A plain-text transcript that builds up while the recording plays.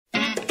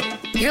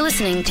You're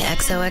listening to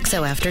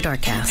XOXO After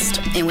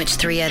Darkcast, in which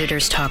 3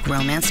 editors talk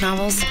romance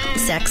novels,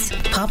 sex,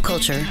 pop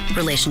culture,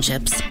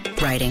 relationships,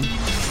 writing.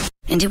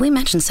 And did we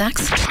mention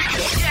sex?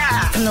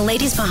 Yeah! From the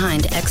ladies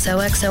behind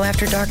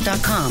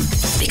XOXOAfterDark.com,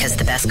 because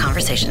the best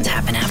conversations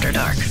happen after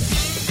dark.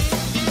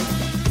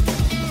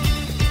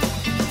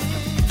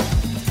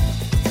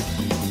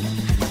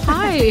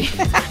 Hi.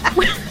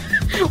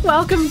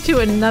 Welcome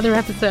to another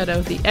episode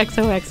of the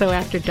XOXO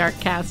After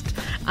Darkcast.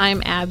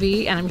 I'm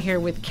Abby, and I'm here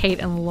with Kate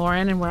and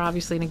Lauren, and we're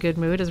obviously in a good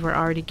mood as we're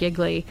already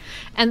giggly.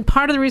 And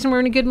part of the reason we're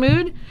in a good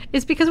mood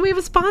is because we have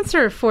a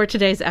sponsor for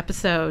today's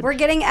episode. We're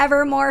getting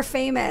ever more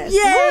famous. Yay!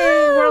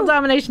 Woo! World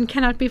domination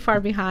cannot be far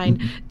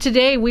behind.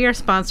 Today we are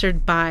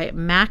sponsored by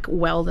Mack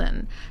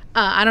Weldon.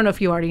 I don't know if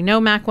you already know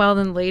Mack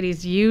Weldon.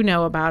 Ladies, you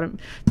know about them.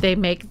 They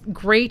make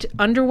great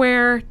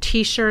underwear,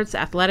 t-shirts,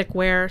 athletic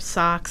wear,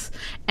 socks,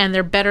 and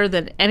they're better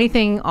than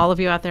anything all of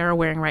you out there are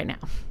wearing right now.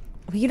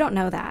 Well, you don't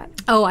know that.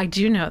 Oh, I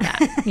do know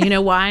that. You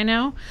know why I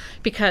know?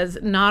 Because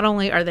not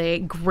only are they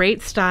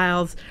great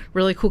styles,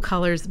 really cool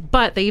colors,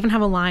 but they even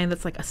have a line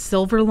that's like a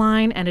silver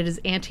line, and it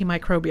is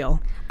antimicrobial.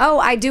 Oh,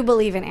 I do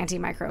believe in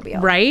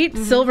antimicrobial. Right?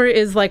 Mm-hmm. Silver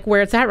is like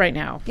where it's at right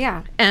now.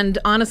 Yeah. And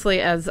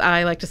honestly, as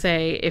I like to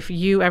say, if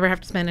you ever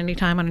have to spend any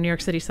time on a New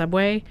York City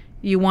subway,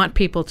 you want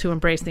people to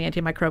embrace the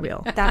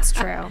antimicrobial. That's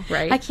true.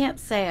 Right? I can't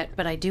say it,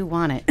 but I do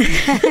want it.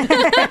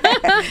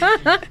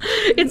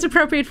 It's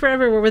appropriate for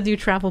everywhere, whether you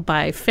travel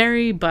by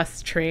ferry,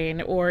 bus,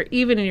 train, or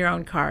even in your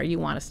own car. You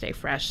want to stay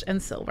fresh and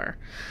silver.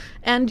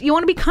 And you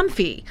want to be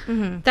comfy.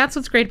 Mm-hmm. That's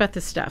what's great about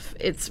this stuff.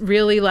 It's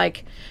really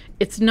like,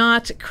 it's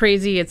not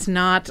crazy. It's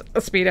not a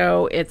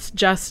Speedo. It's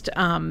just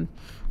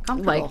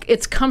like,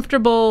 it's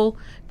comfortable,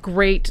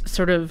 great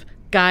sort of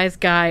guy's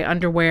guy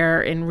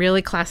underwear in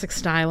really classic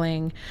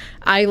styling.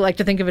 I like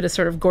to think of it as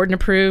sort of Gordon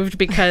approved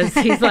because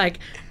he's like,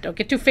 don't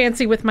get too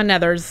fancy with my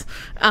nethers.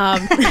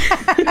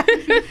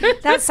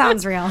 That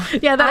sounds real.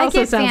 Yeah, that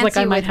also sounds like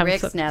I might have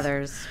Rick's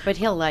nethers, but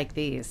he'll like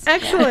these.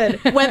 Excellent.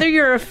 Yeah. Whether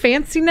you're a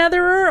fancy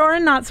netherer or a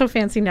not so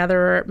fancy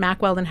netherer,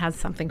 Mack Weldon has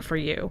something for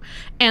you.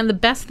 And the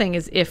best thing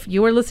is, if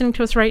you are listening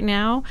to us right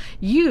now,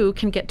 you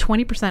can get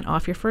 20%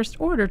 off your first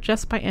order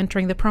just by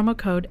entering the promo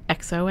code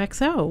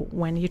XOXO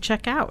when you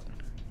check out.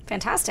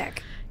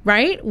 Fantastic.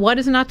 Right? What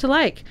is not to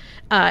like?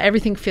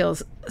 Everything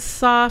feels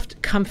soft,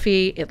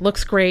 comfy. It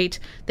looks great.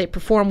 They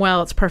perform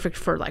well. It's perfect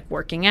for like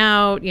working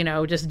out, you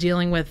know, just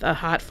dealing with a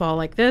hot fall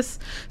like this.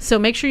 So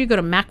make sure you go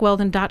to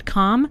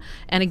MackWeldon.com.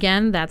 And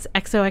again, that's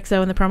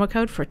XOXO in the promo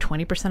code for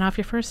 20% off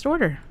your first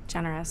order.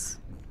 Generous.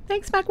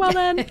 Thanks, Mack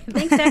Weldon.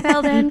 Thanks, Mack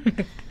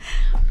Weldon.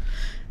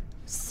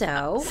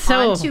 So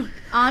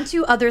on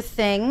to other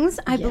things,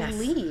 I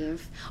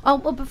believe. Oh,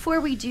 well, before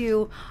we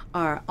do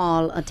our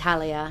All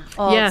Italia,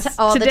 all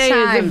today the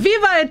time. Is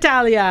Viva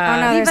Italia.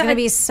 Oh, no, there's going to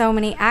be so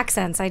many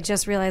accents. I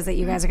just realized that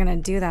you guys are going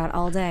to do that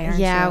all day, aren't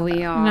you? Yeah,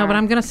 we are. No, but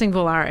I'm going to sing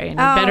Volare, and you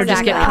better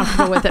just get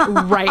comfortable with it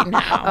right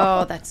now.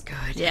 Oh, that's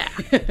good. Yeah.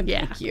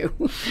 Thank you.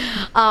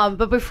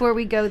 But before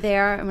we go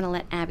there, I'm going to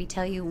let Abby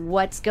tell you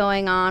what's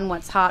going on,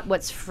 what's hot,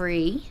 what's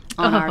free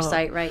on our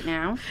site right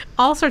now.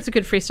 All sorts of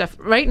good free stuff.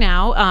 Right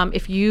now,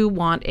 if you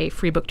want a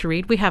free book to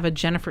read, we have a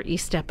Jennifer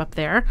Estep up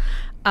there.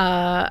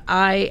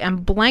 I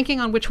am blanking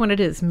on which one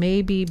it is.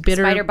 Maybe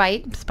Spider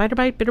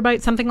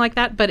Bite, something like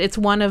that. But it's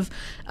one of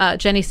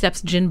Jenny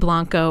Stepp's Gin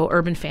Blanco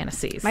urban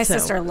fantasies. My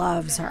sister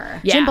loves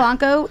her. Yeah. Gin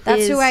Blanco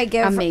That's is who I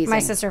give amazing. My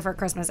sister for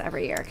Christmas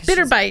every year.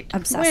 Bitter Bite.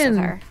 Obsessed with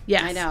her.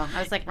 Yes. I know. I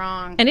was like,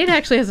 wrong. And it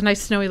actually has a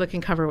nice snowy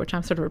looking cover, which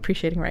I'm sort of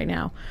appreciating right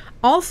now.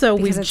 Also,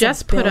 because we've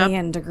just put up...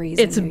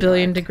 It's a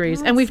billion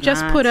degrees. And we've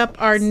just put up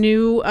our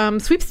new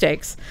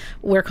sweepstakes.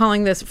 We're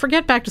calling this,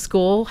 forget back to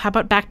school, how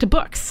about back to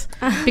books?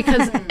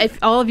 Because if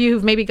all of you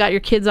who've maybe got your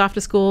kids off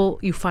to school,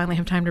 you finally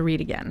have time to read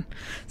again.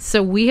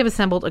 So we have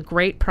assembled a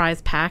great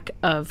prize pack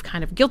of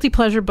kind of guilty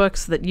pleasure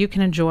books that you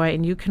can enjoy,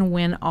 and you can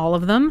win all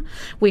of them.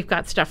 We've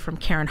got stuff from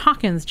Karen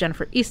Hawkins,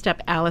 Jennifer Estep,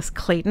 Alice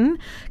Clayton,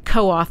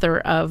 co-author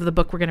of the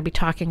book we're going to be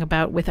talking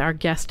about with our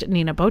guest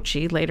Nina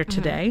Bocci later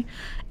today.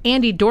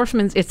 Andy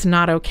Dorfman's It's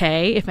Not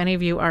Okay. If any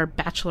of you are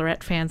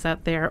Bachelorette fans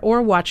out there or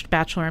watched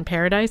Bachelor in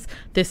Paradise,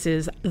 this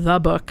is the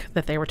book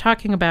that they were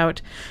talking about,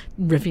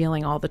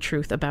 revealing all the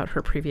truth about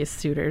her previous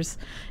suitors.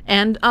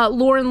 And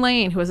Lauren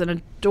Lane, who has an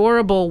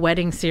adorable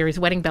wedding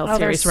bell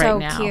series right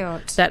now.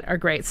 Cute. That are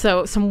great.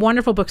 So some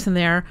wonderful books in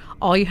there.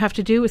 All you have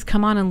to do is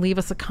come on and leave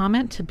us a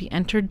comment to be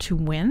entered to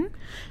win.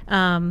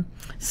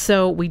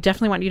 So we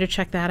definitely want you to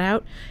check that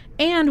out.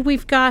 And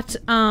we've got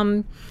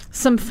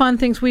some fun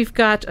things. We've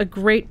got a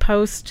great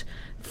post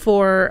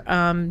for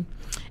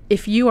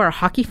if you are a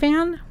hockey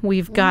fan.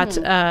 We've got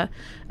a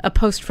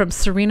post from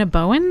Serena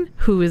Bowen,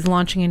 who is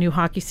launching a new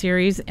hockey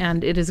series,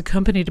 and it is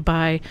accompanied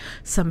by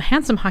some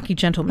handsome hockey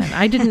gentlemen.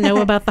 I didn't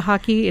know about the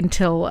hockey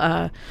until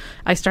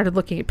I started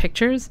looking at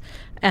pictures.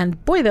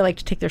 And boy, they like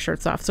to take their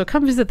shirts off. So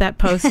come visit that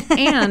post.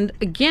 And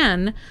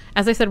again,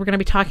 as I said, we're going to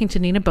be talking to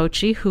Nina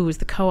Bocci, who is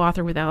the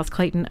co-author with Alice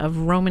Clayton of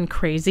Roman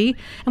Crazy.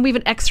 And we have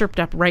an excerpt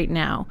up right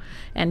now.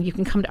 And you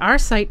can come to our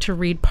site to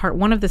read part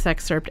 1 of this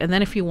excerpt. And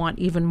then if you want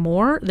even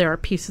more, there are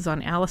pieces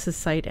on Alice's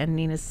site and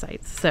Nina's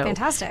sites. So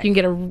fantastic. You can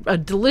get a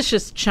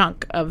delicious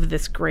chunk of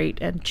this great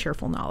and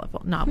cheerful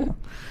novel.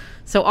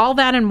 So all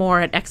that and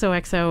more at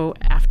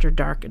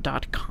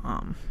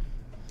xoxoafterdark.com.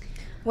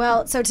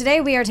 Well, so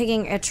today we are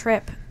taking a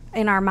trip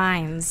in our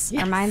minds,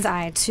 our mind's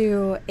eye,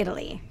 to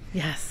Italy.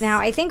 Yes. Now,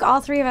 I think all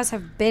 3 of us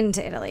have been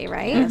to Italy,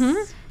 right?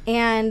 Mm-hmm.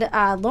 And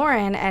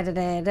Lauren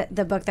edited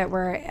the book that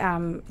we're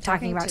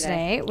talking about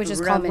today, which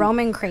is called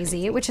Roman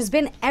Crazy, which has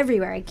been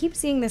everywhere. I keep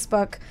seeing this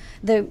book,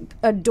 the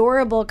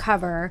adorable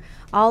cover,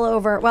 all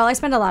over. Well, I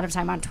spend a lot of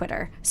time on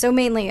Twitter, so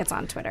mainly it's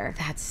on Twitter.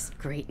 That's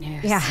great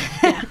news. Yeah.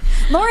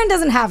 Lauren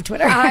doesn't have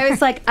Twitter. I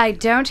was like, I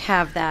don't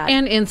have that.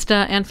 And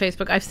Insta and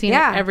Facebook. I've seen it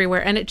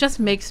everywhere. And it just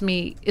makes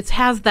me, it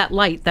has that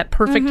light, that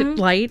perfect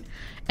light,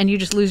 and you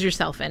just lose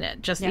yourself in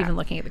it, just even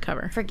looking at the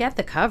cover. Forget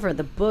the cover.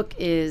 The book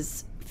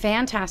is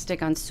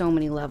fantastic on so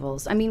many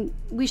levels. I mean,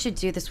 we should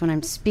do this when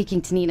I'm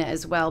speaking to Nina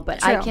as well,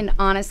 but I can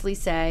honestly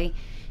say,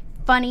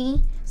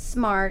 funny,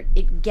 smart,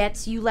 it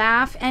gets you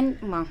laugh, and,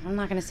 well, I'm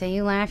not going to say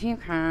you laugh, you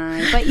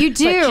cry, but you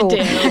do.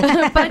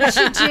 But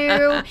you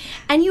do.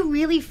 And you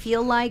really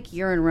feel like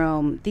you're in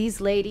Rome. These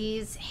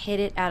ladies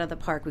hit it out of the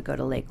park. We go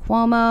to Lake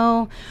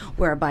Como,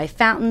 we're by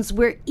fountains,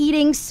 we're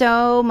eating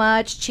so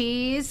much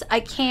cheese.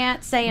 I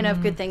can't say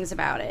enough good things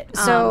about it.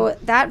 So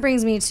that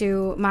brings me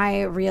to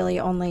my really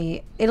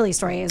only Italy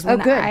story is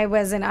when I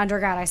was in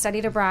undergrad. I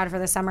studied abroad for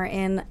the summer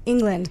in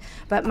England,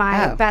 but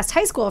my best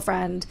high school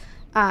friend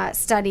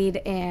studied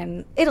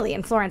in Italy,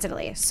 in Florence,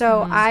 Italy.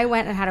 So I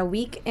went and had a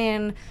week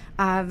in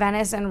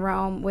Venice and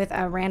Rome with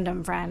a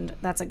random friend.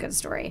 That's a good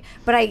story.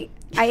 But I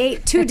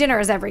ate 2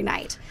 dinners every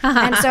night.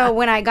 And so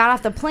when I got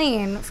off the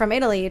plane from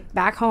Italy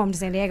back home to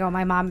San Diego,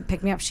 my mom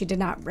picked me up. She did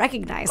not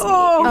recognize me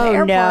in the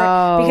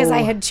airport because I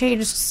had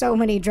changed so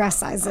many dress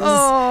sizes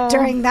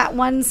during that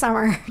one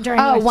summer.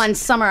 One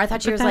summer. I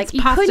thought she was like,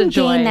 you couldn't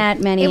joy. gain that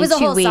many. It was a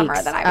whole weeks.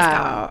 summer that I was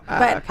gone.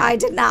 But I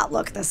did not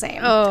look the same.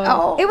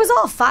 It was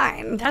all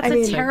fine. That's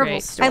a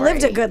terrible story. I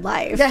lived a good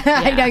life.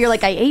 I know. You're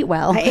like, I ate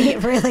well. I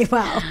ate really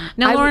well.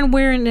 Now, Lauren,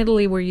 where in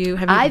Italy were you?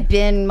 I've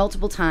been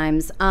multiple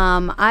times.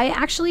 I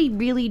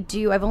actually really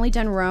do. I've only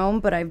done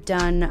Rome, but I've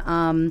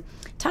done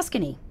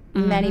Tuscany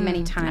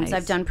many times. Nice.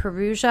 I've done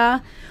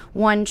Perugia.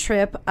 One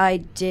trip I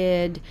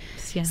did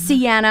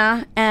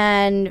Siena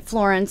and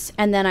Florence,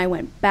 and then I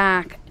went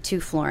back to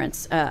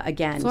Florence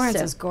again.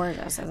 Florence is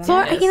gorgeous. You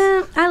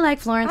know, I like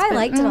Florence. I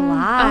liked it a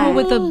lot. Oh,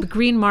 with the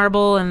green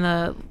marble and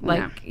the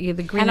the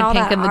green and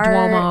pink and the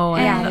Duomo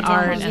and the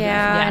art.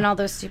 And all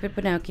those stupid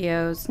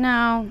Pinocchios.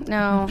 No.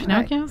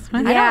 Pinocchios?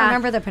 I don't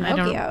remember the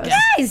Pinocchios.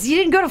 Guys, you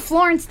didn't go to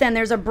Florence then.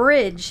 There's a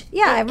bridge.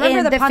 Yeah, I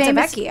remember the Ponte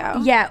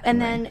Vecchio.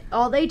 And then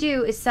all they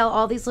do is sell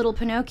all these little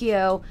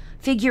Pinocchio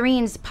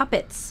figurines,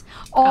 puppets,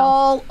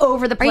 all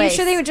over the place. Are you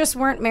sure they just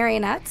weren't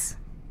marionettes?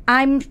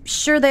 I'm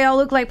sure they all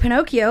look like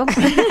Pinocchio.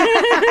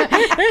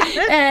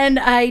 And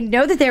I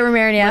know that they were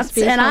marionettes.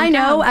 And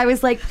I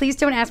was like, please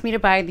don't ask me to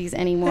buy these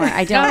anymore.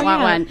 I don't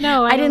want one.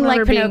 No, I didn't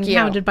like Pinocchio. Being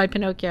hounded by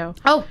Pinocchio.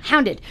 Oh,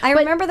 hounded. I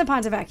remember the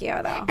Ponte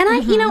Vecchio, though. And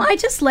I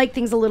just like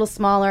things a little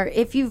smaller.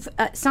 If you've,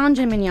 San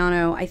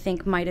Gimignano, I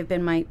think might have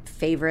been my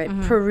favorite.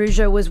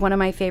 Perugia was one of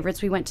my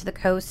favorites. We went to the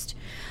coast.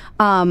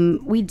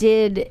 We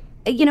did...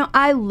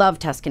 I love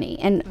Tuscany,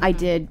 and I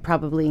did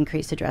probably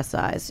increase the dress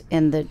size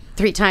in the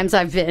 3 times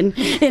I've been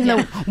in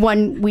the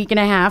 1 week and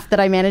a half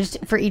that I managed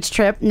for each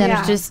trip, and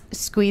then just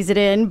squeeze it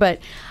in. But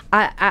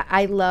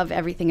I love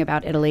everything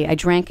about Italy. I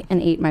drank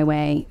and ate my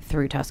way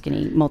through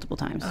Tuscany multiple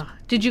times.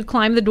 Did you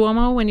climb the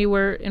Duomo when you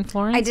were in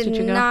Florence? I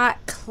did not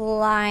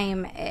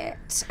climb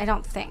it, I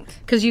don't think.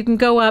 Because you can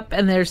go up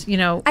and there's,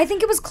 I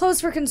think it was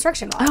closed for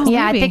construction.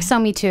 Yeah, I think so,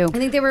 me too. I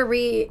think they were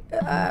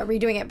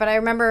redoing it, but I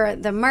remember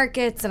the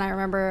markets, and I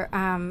remember...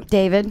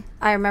 David?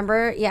 I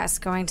remember, yes,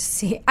 going to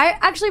see... I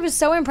actually was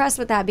so impressed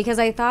with that because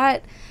I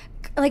thought...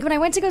 Like, when I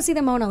went to go see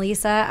the Mona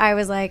Lisa, I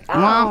was like, it's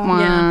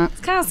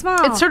kind of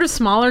small. It's sort of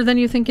smaller than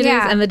you think it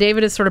is, and the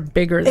David is sort of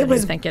bigger than you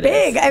think it is.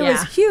 It was big. It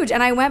was huge.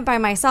 And I went by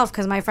myself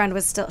because my friend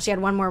was she had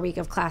 1 more week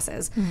of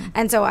classes.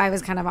 And so I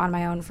was kind of on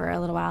my own for a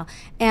little while.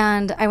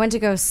 And I went to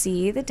go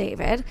see the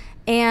David,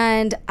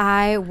 and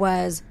I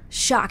was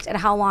shocked at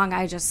how long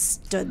I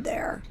just stood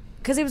there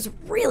because it was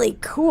really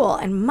cool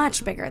and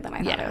much bigger than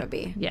I thought it would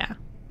be. Yeah.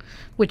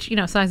 Which,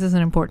 size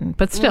isn't important,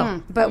 but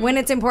still. But when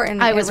it's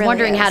important, I was really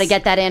wondering how to is.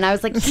 get that in. I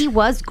was like, he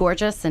was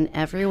gorgeous in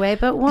every way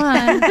but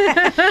one.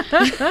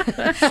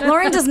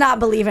 Lauren does not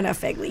believe in a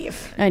fig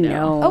leaf. I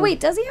know. Oh, wait,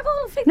 does he have a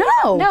little fig leaf?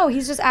 No. No,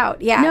 he's just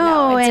out. Yeah.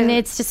 No,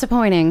 it's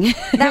disappoinning.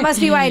 That must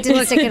be why it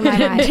didn't stick in my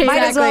mind. It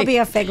might as well be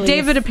a fig leaf.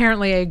 David,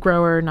 apparently a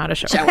grower, not a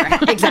shower.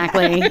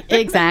 Exactly.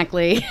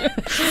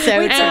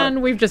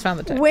 And we've just found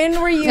the text.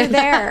 When were you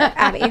there,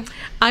 Abby?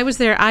 I was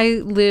there. I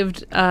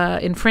lived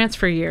in France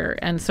for a year,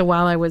 and so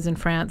while I was in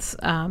France,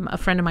 a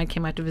friend of mine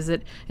came out to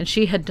visit, and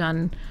she had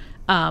done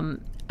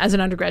as an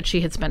undergrad,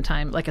 she had spent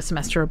time, like a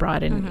semester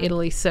abroad in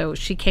Italy. So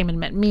she came and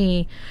met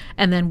me.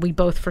 And then we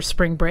both, for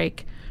spring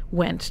break,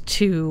 went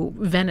to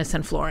Venice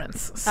and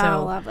Florence.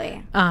 So,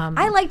 lovely.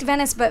 I liked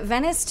Venice, but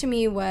Venice to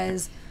me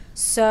was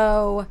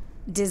so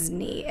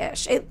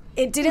Disney-ish.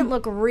 It didn't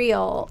look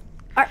real.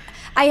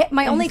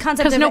 My only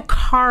concept of because no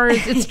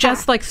cars, it's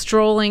just like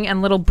strolling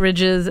and little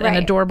bridges and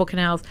adorable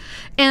canals.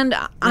 And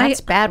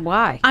that's bad.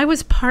 Why? I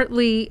was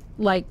partly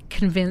like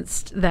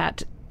convinced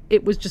that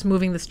it was just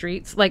moving the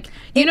streets, like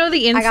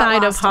the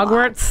inside of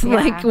Hogwarts,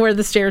 like where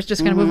the stairs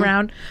just kind of move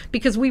around.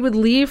 Because we would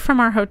leave from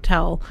our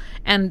hotel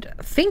and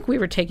think we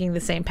were taking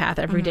the same path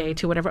every day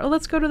to whatever. Oh,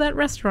 let's go to that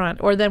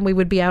restaurant, or then we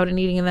would be out and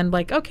eating, and then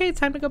like, okay, it's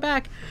time to go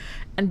back,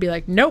 and be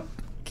like, nope.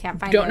 Can't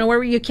find Don't know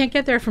where you can't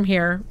get there from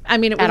here. I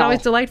mean, it was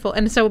always delightful.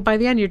 And so by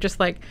the end, you're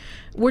just like,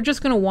 we're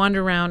just going to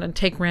wander around and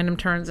take random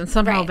turns, and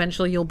somehow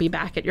eventually you'll be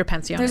back at your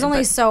pension. There's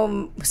only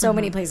so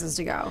many places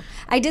to go.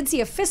 I did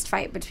see a fist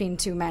fight between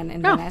two men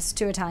in Venice,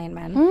 two Italian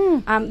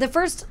men. The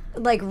first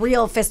like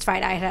real fist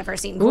fight I had ever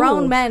seen.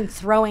 Grown men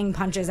throwing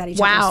punches at each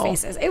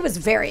other's faces. It was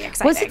very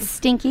exciting. Was it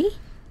stinky?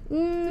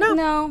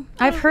 No.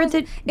 I've heard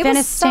that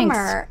Venice stinks.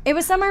 It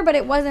was summer, but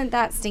it wasn't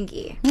that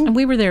stinky. And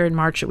we were there in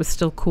March. It was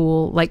still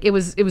cool. Like it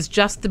was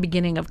just the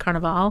beginning of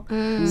Carnival.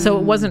 So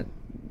it wasn't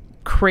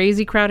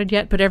crazy crowded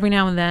yet, but every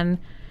now and then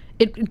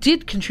it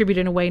did contribute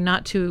in a way,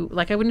 not to,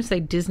 like, I wouldn't say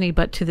Disney,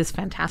 but to this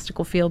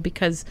fantastical feel,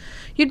 because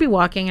you'd be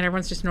walking and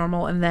everyone's just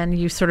normal, and then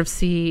you sort of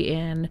see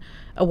in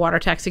a water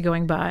taxi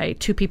going by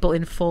two people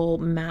in full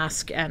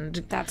mask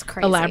and that's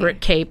crazy. Elaborate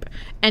cape,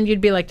 and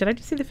you'd be like, did I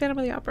just see the Phantom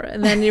of the Opera?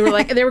 And then you were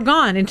like, they were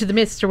gone into the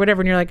mist or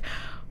whatever, and you're like,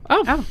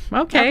 oh,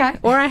 okay.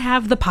 Or I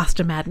have the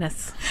pasta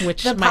madness,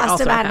 which the might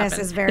also pasta madness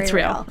happen. is very it's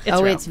real.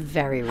 It's real. It's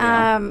very real.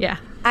 Yeah.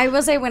 I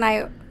will say when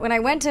I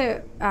went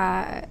to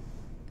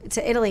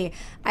Italy,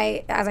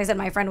 as I said,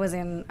 my friend was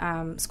in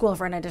school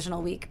for an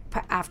additional week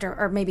after,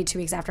 or maybe 2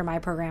 weeks after my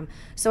program.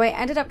 So I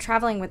ended up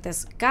traveling with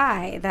this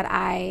guy that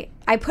I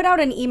put out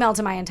an email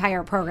to my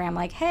entire program,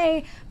 like,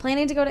 hey,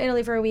 planning to go to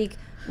Italy for a week.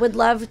 Would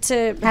love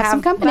to have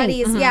some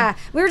company. Buddies. Yeah,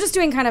 we were just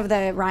doing kind of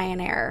the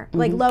Ryanair,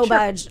 like low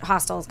budget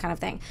hostels kind of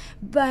thing.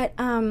 But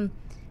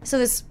so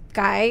this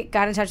guy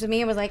got in touch with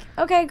me and was like,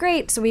 okay,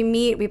 great. So we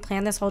meet, we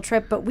plan this whole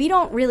trip, but we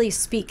don't really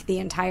speak the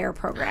entire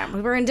program.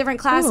 We were in different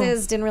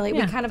classes, didn't really,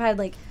 we kind of had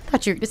like. I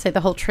thought you were going to say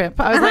the whole trip.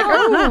 I was like,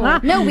 oh.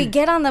 No, we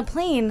get on the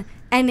plane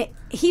and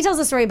he tells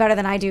the story better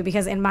than I do,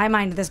 because in my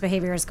mind, this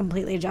behavior is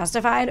completely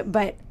justified,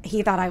 but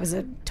he thought I was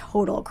a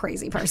total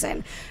crazy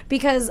person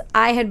because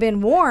I had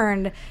been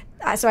warned.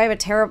 So I have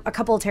a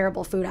couple of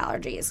terrible food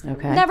allergies.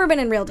 Okay. Never been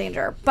in real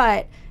danger,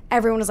 but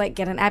everyone was like,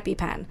 get an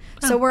EpiPen.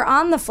 So we're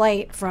on the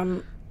flight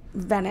from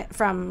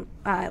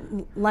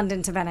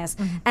London to Venice,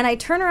 and I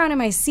turn around in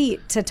my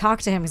seat to talk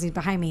to him because he's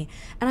behind me,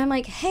 and I'm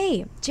like,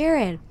 hey,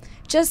 Jared,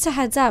 just a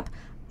heads up,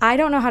 I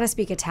don't know how to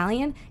speak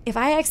Italian. If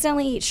I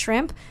accidentally eat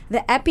shrimp,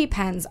 the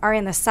EpiPens are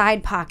in the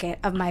side pocket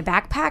of my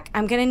backpack.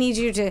 I'm gonna need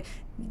you to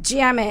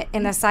jam it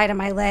in the side of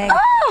my leg.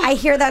 I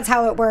hear that's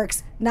how it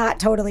works. Not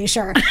totally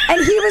sure.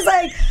 And he was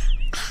like,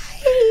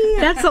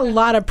 that's a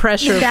lot of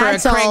pressure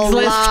that's for a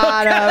Craigslist. That's a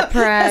lot of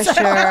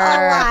pressure.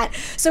 A lot.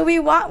 So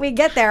we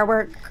get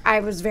there.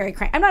 I was very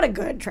cranky. I'm not a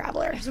good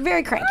traveler. I was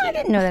very cranky. I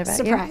didn't know that about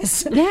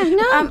Surprise. you. Yeah,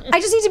 no.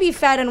 I just need to be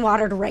fed and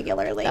watered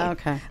regularly.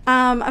 Okay.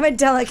 I'm a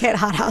delicate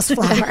hothouse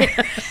flower.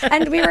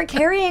 And we were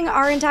carrying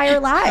our entire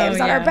lives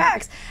on our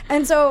backs.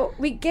 And so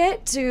we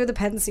get to the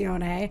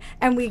pensione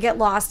and we get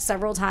lost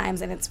several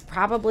times, and it's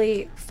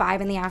probably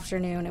 5 p.m.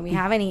 and we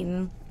haven't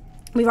eaten.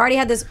 We've already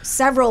had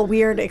several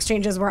weird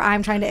exchanges where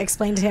I'm trying to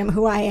explain to him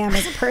who I am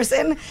as a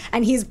person,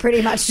 and he's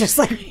pretty much just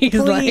like,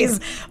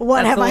 please,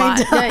 what have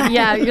I done?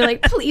 Yeah, you're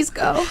like, please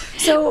go.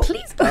 So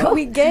please go.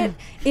 We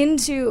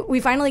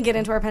finally get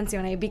into our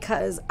pensione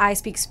because I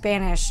speak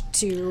Spanish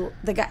to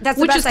the guy. That's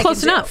the best I can do. Which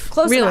is close enough.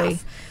 Close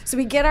enough. So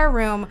we get our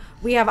room.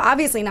 We have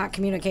obviously not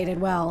communicated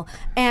well,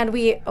 and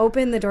we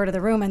open the door to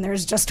the room, and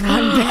there's just one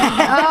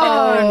bed.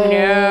 Oh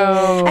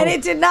no! And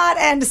it did not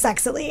end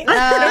sexily. It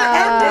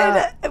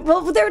ended.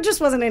 Well, there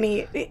just wasn't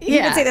any.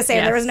 You could say the same.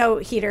 Yes. There was no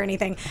heat or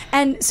anything,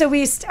 and so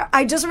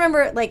I just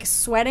remember like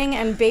sweating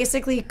and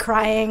basically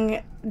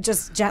crying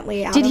just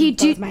gently out of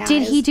both my eyes.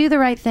 Did he do the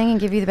right thing and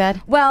give you the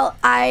bed? Well,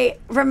 I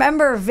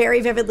remember very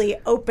vividly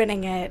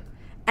opening it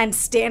and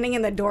standing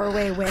in the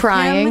doorway with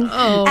crying. him.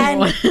 Oh.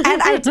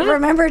 And I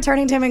remember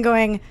turning to him and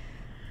going,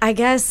 I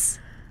guess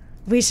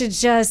we should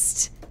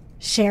just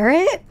share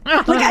it?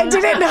 Like, I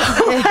didn't know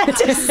what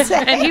to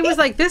say. And he was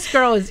like, this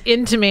girl is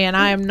into me and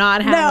I am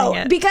not having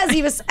it. No, because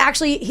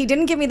he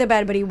didn't give me the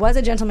bed, but he was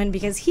a gentleman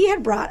because he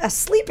had brought a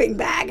sleeping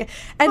bag.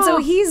 And so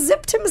he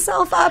zipped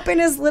himself up in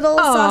his little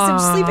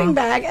sausage sleeping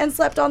bag and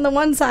slept on the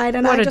one side,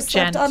 and I just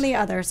slept on the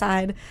other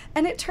side.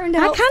 And it turned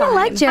out I kind of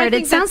like Jared.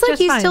 It sounds like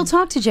you still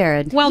talk to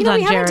Jared. Well done,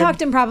 we Jared. haven't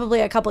talked in probably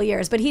a couple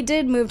years, but he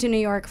did move to New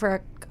York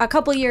for a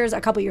couple years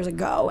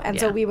ago, and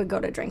so we would go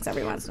to drinks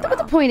every once in a while.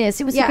 But the point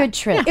is, it was a good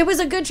trip. It was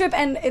a good trip,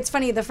 and it's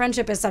funny. The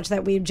friendship is such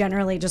that we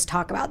generally just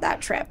talk about that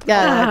trip.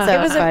 Yeah,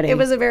 that's so funny. It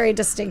was a very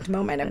distinct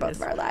moment in both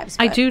of our lives.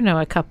 I do know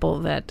a couple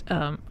that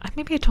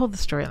maybe I told the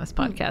story on this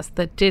podcast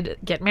that did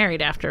get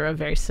married after a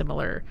very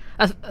similar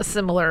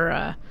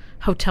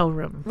hotel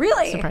room.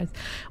 Really? Surprise.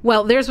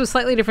 Well, theirs was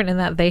slightly different in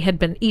that they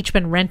had each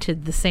been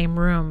rented the same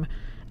room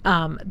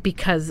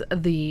because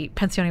the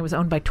pensione was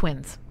owned by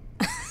twins.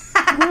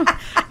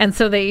 And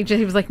so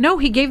he was like, no,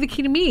 he gave the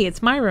key to me.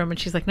 It's my room. And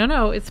she's like,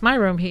 no, it's my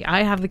room.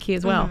 I have the key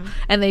as well.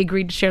 And they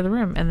agreed to share the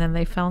room. And then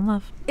they fell in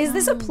love. Is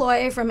this a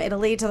ploy from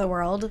Italy to the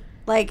world?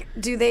 Like,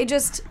 do they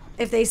just,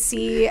 if they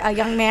see a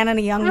young man and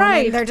a young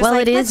woman, they're just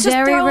let's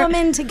just throw them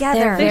in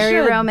together. They're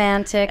very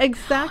romantic.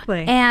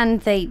 Exactly.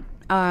 And they...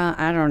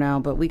 I don't know,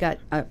 but we got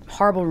a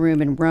horrible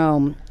room in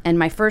Rome. And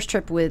my first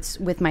trip was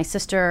with my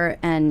sister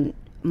and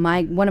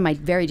one of my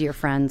very dear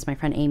friends, my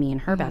friend Amy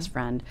and her best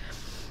friend.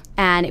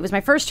 And it was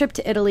my first trip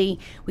to Italy.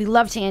 We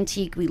loved to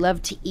antique. We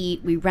loved to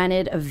eat. We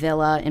rented a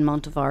villa in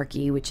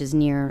Montevarchi, which is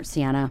near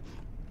Siena.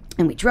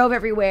 And we drove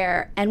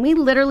everywhere. And we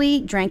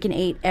literally drank and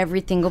ate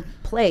every single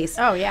place.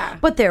 Oh, yeah.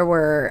 But there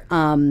were...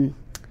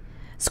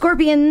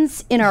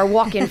 scorpions in our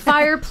walk-in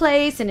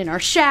fireplace and in our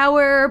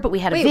shower. But we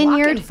had a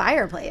vineyard. Walk-in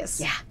fireplace?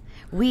 Yeah.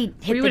 We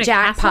hit the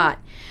jackpot.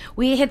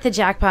 We hit the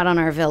jackpot on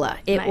our villa.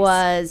 It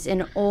was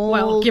an old...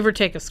 Well, give or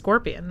take a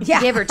scorpion.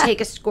 Yeah. Give or take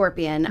a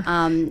scorpion.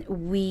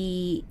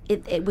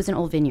 It was an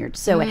old vineyard.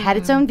 So it had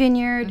its own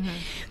vineyard.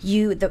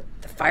 The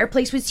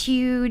fireplace was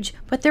huge,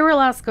 but there were a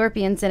lot of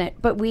scorpions in it.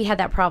 But we had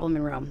that problem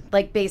in Rome.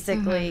 Like,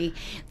 basically,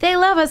 they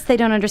love us. They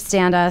don't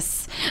understand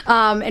us.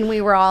 And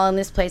we were all in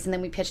this place, and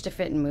then we pitched a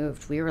fit and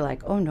moved. We were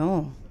like, oh,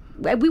 no.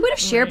 We would have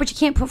shared, but you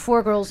can't put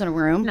 4 girls in a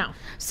room. No.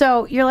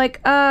 So you're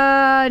like,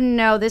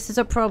 no, this is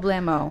a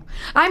problemo.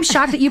 I'm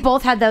shocked that you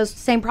both had those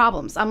same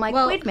problems. I'm like,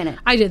 wait a minute.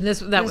 I did.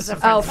 That was a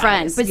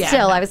friend. But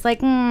still, I was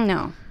like,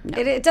 no.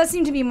 It does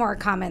seem to be more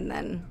common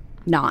than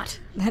not.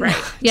 Right.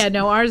 Yeah,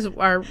 no,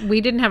 we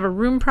didn't have a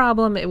room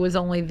problem. It was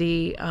only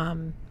the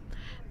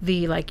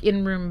like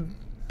in-room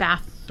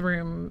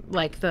bathroom,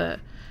 like the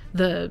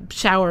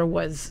shower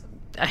was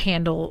a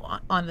handle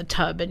on the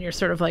tub, and you're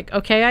sort of like,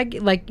 okay, I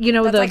like, you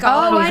know, that's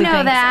I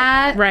know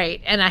that, right?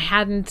 And I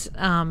hadn't.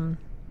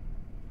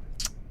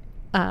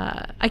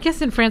 I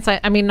guess in France,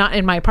 I mean, not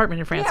in my apartment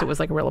in France, it was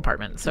like a real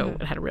apartment, so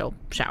it had a real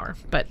shower,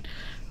 but.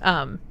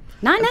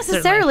 Not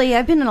necessarily.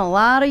 I've been in a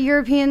lot of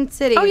European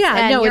cities. Oh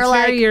yeah, no, it's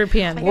very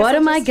European. What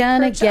am I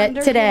gonna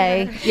get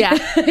today? Yeah,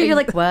 you're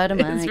like, what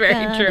am I? It's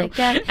very true.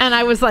 And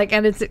I was like,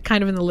 and it's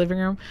kind of in the living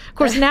room. Of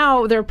course,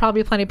 now there are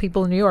probably plenty of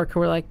people in New York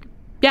who are like,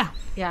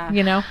 yeah,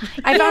 you know.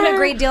 I found a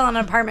great deal on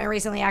an apartment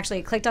recently.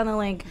 Actually, clicked on the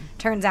link.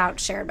 Turns out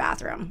shared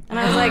bathroom, and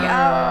I was like,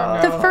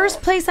 oh. The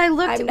first place I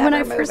looked when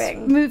I first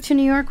moved to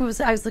New York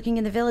was I was looking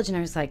in the Village, and I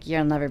was like,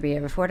 you'll never be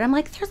able to afford it. I'm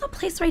like, there's a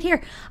place right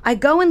here. I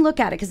go and look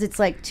at it because it's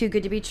like too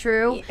good to be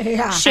true.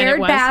 Yeah. Shared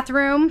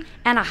bathroom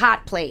and a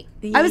hot plate.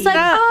 I was like,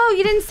 oh,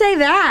 you didn't say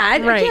that.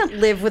 Right. I can't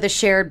live with a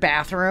shared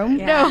bathroom.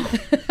 Yeah.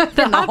 No,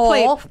 the hot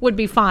plate would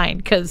be fine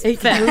because who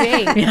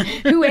ate?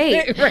 Who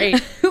ate? Right.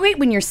 Who ate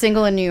when you're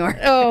single in New York?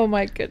 Oh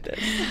my goodness.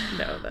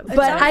 No, that's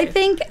but I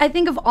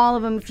think of all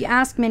of them. If you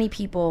ask many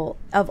people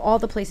of all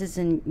the places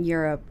in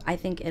Europe, I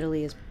think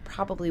Italy is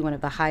probably one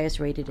of the highest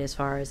rated as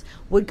far as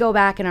would go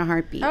back in a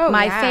heartbeat.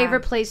 My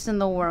favorite place in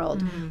the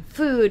world.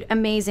 Food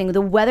amazing.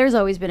 The weather's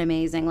always been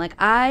amazing. Like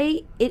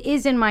it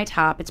is in my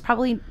top. It's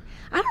probably,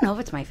 I don't know if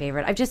it's my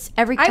favorite.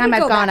 Every time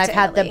I've gone, I've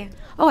had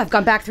I've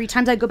gone back 3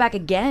 times. I'd go back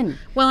again.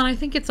 Well, and I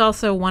think it's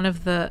also one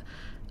of the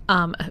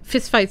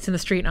fist fights in the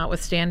street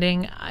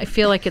notwithstanding, I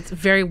feel like it's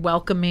very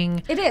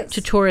welcoming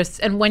to tourists.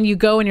 And when you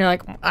go and you're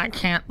like, I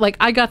can't, like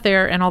I got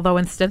there, and although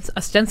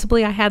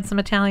ostensibly I had some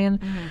Italian,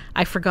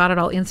 I forgot it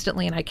all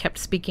instantly, and I kept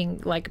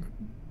speaking like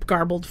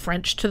garbled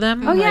French to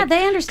them. Oh, yeah,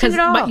 they understand it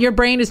all. But your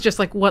brain is just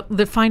like,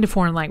 find a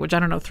foreign language. I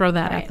don't know, throw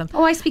that at them.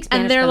 Oh, I speak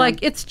Spanish. And they're like,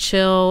 it's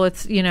chill.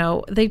 It's, you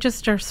know, they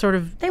just are sort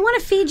of... They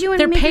want to feed you and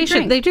they're make patient. You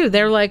drink. They do.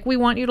 They're like, we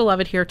want you to love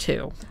it here,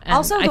 too. And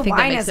also, I the think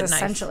wine that makes is it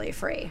essentially nice.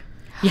 free.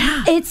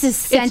 Yeah. It's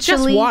essentially it's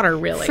just water,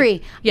 really.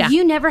 Free. Yeah.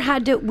 You never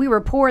had to... We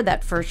were poor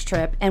that first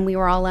trip, and we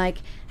were all like...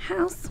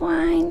 House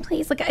wine,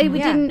 please. Like, it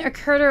didn't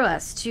occur to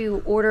us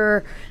to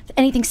order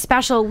anything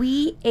special.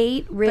 We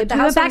ate ribs. We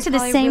went back to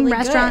the same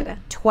restaurant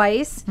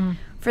twice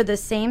for the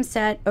same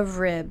set of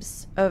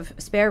ribs, of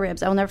spare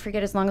ribs. I will never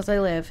forget as long as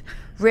I live.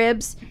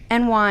 Ribs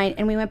and wine.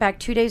 And we went back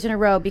 2 days in a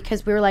row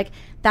because we were like,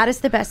 that is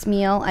the best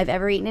meal I've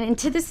ever eaten. And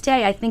to this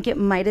day, I think it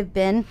might have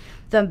been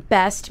the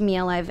best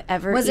meal I've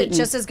ever eaten. Was it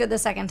just as good the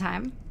second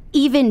time?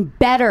 Even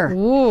better.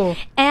 Ooh.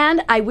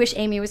 And I wish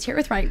Amy was here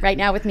right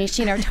now with me.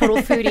 She and our total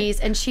foodies,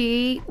 and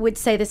she would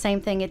say the same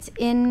thing. It's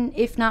in,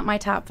 if not my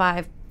top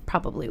 5,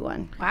 probably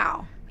one.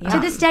 Wow. To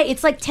this day,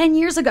 it's like 10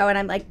 years ago, and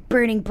I'm like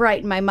burning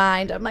bright in my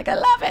mind. I'm like, I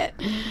love it.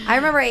 I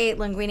remember I ate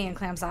linguine and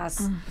clam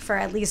sauce for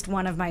at least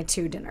one of my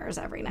 2 dinners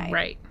every night.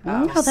 Right.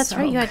 Oh, that's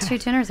right. You had 2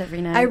 dinners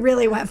every night. I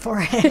really went for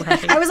it.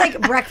 Right. I was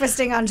like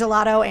breakfasting on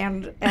gelato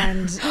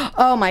and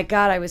oh my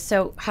God, I was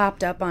so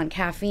hopped up on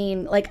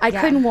caffeine. Like I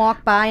couldn't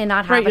walk by and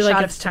not have a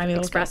shot of tiny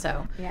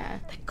espresso. Yeah.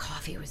 The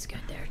coffee was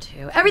good there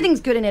too. Everything's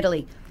good in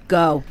Italy.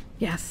 Go.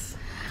 Yes.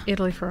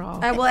 Italy for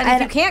all. Well, and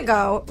if you can't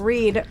go,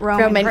 read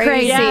Roman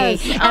Crazy.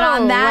 Yes. And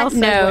on that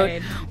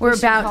note, we're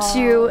about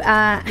to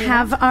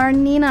have our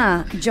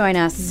Nina join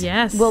us.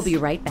 Yes. We'll be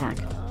right back.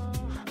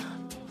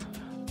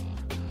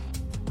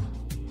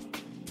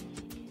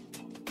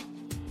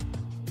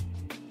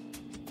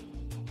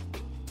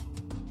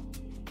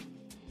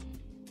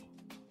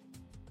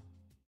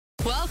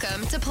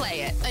 Welcome to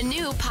Play It, a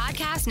new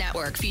podcast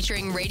network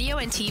featuring radio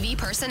and TV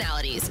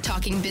personalities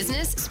talking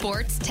business,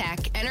 sports,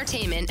 tech,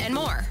 entertainment, and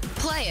more.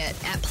 Play it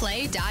at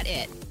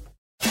play.it.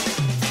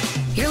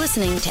 You're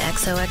listening to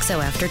XOXO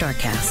After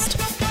Darkcast.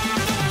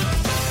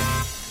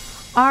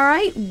 All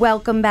right,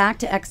 welcome back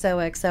to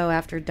XOXO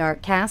After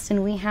Darkcast,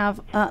 and we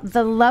have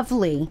the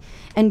lovely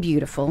and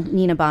beautiful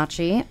Nina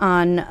Bacci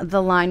on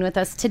the line with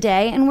us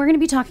today, and we're going to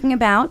be talking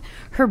about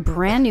her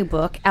brand new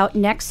book out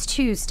next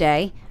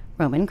Tuesday,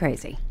 Roman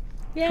Crazy.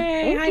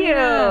 Yay! Thank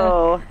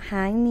you.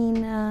 Hi,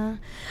 Nina.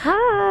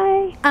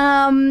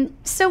 Hi.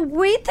 So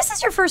this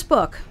is your first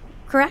book,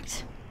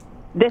 correct?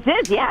 This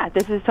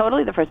is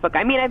totally the first book.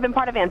 I mean, I've been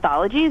part of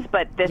anthologies,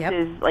 but this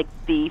is like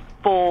the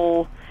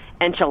full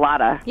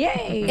enchilada.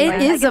 Yay!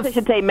 I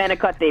should say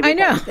manicotti. I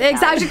know.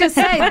 Exactly. I was going to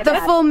say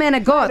the full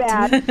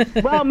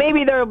manigot. Well,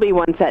 maybe there will be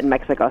one set in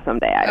Mexico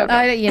someday. I don't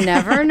know. You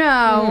never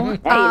know.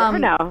 Hey, you never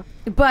know.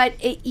 But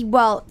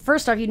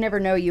first off, you'd never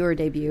know your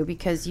debut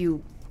because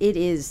it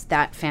is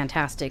that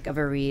fantastic of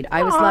a read.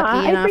 I was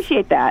lucky enough. I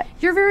appreciate that.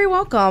 You're very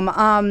welcome.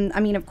 I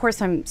mean, of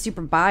course, I'm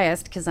super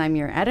biased because I'm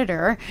your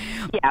editor.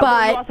 Yeah,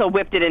 but you also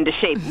whipped it into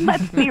shape.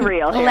 Let's be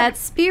real here.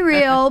 Let's be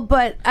real,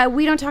 but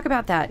we don't talk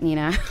about that,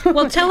 Nina.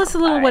 Well, tell us a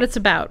little what it's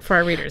about for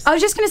our readers. I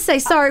was just going to say,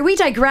 sorry, we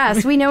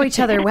digress. We know each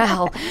other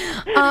well.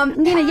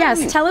 Nina,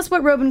 yes, tell us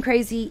what Roman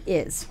Crazy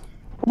is.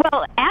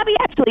 Well, Abby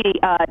actually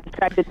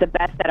described it the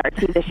best at our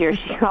tea this year.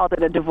 She called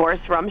it a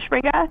divorce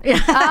rumspringa.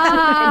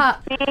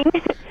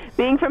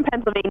 Being from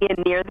Pennsylvania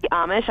near the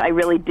Amish, I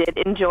really did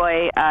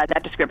enjoy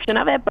that description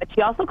of it. But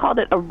she also called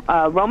it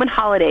a Roman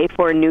holiday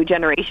for a new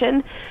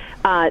generation.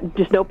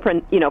 Just no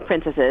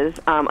princesses.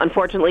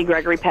 Unfortunately,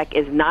 Gregory Peck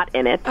is not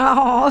in it.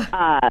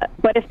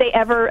 But if they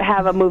ever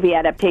have a movie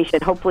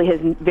adaptation, hopefully his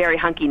very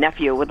hunky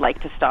nephew would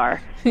like to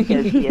star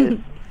because he is.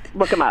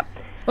 Look him up.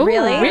 Oh,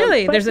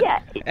 really?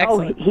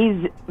 Excellent.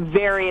 He's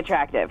very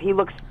attractive. He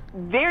looks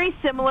very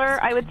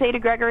similar, I would say, to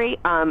Gregory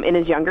in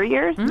his younger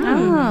years.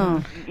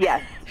 Oh.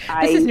 Yes.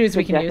 This is news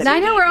we can use. I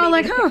know we're all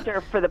like,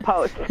 for the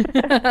post.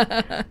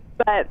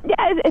 But,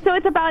 yeah, so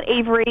it's about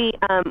Avery,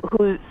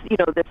 who's,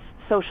 this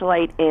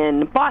socialite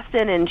in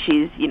Boston, and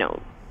she's,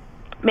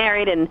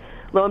 married, and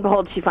lo and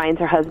behold, she finds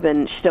her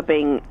husband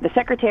stooping the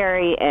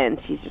secretary,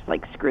 and she's just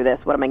like, screw this,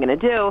 what am I going to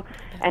do?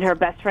 And her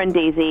best friend,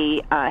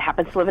 Daisy,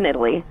 happens to live in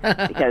Italy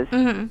because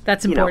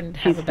that's important.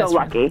 She's so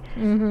lucky.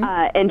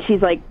 And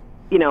she's like,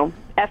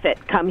 F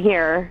it, come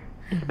here,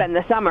 spend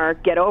the summer,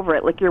 get over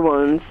it, lick your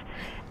wounds.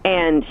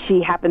 And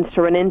she happens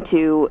to run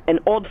into an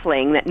old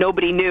fling that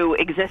nobody knew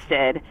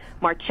existed,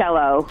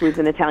 Marcello, who's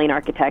an Italian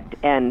architect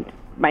and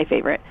my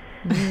favorite.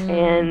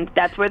 And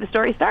that's where the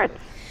story starts.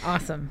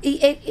 Awesome.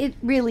 It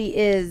really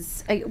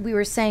is. We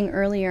were saying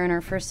earlier in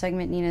our first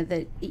segment, Nina,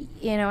 that,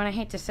 and I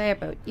hate to say it,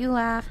 but you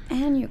laugh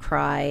and you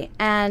cry.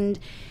 And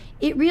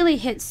it really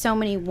hit so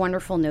many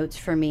wonderful notes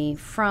for me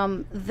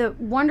from the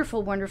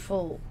wonderful,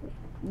 wonderful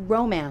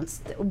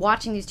romance,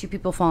 watching these two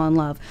people fall in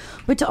love,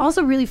 but to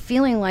also really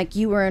feeling like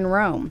you were in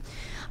Rome.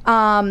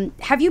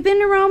 Have you been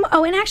to Rome?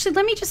 Oh, and actually,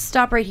 let me just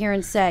stop right here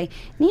and say,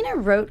 Nina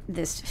wrote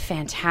this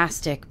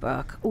fantastic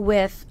book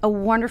with a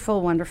wonderful,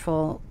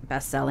 wonderful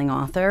best-selling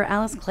author,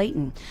 Alice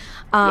Clayton.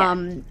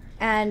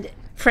 And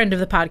friend of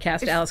the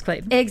podcast, Alice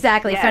Clayton.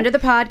 Exactly. Yes. Friend of the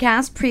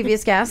podcast,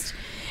 previous guest,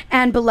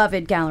 and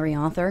beloved gallery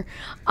author.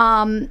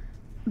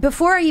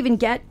 Before I even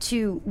get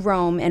to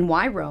Rome and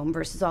why Rome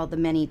versus all the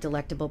many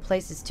delectable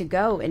places to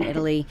go in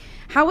Italy,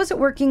 how was it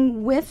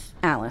working with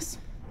Alice?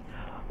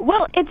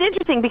 Well, it's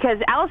interesting because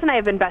Alice and I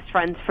have been best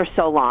friends for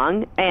so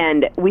long,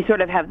 and we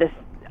sort of have this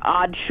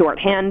odd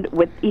shorthand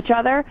with each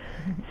other.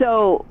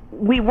 So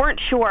we weren't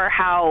sure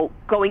how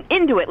going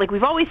into it, like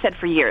we've always said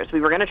for years,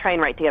 we were going to try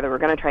and write together, we're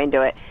going to try and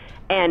do it.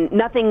 And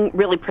nothing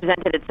really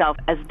presented itself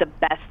as the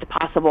best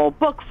possible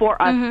book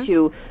for us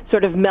to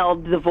sort of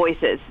meld the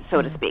voices,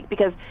 so to speak.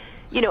 Because,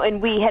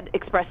 and we had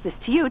expressed this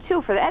to you,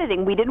 too, for the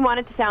editing. We didn't want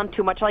it to sound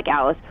too much like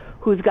Alice,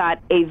 who's got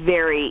a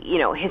very,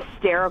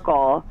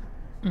 hysterical,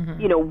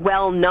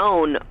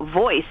 well-known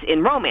voice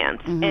in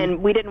romance.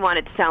 And we didn't want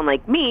it to sound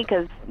like me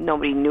because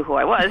nobody knew who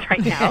I was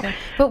right now.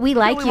 But we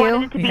like so we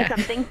wanted it to be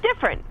something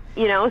different,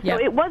 So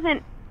it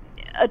wasn't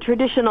a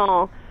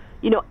traditional,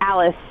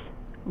 Alice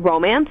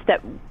romance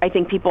that I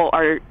think people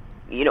are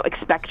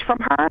expect from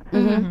her.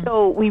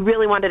 So we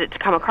really wanted it to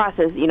come across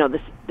as,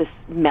 this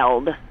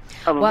meld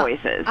of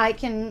voices. I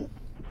can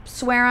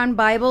swear on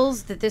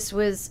Bibles that this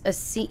was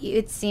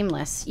it's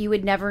seamless. You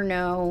would never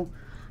know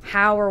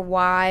how or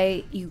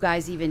why you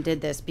guys even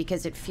did this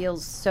because it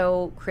feels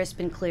so crisp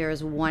and clear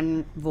as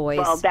one voice.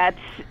 Well, that's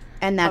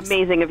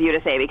amazing of you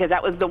to say, because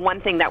that was the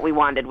one thing that we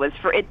wanted, was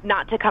for it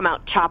not to come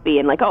out choppy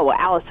and like, oh, well,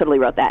 Alice totally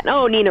wrote that.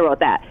 Oh, Nina wrote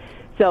that.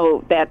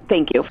 So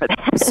thank you for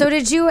that. So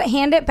did you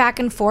hand it back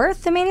and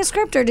forth, the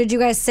manuscript, or did you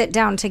guys sit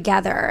down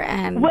together?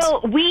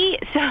 Well,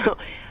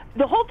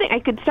 the whole thing, I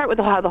could start with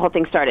how the whole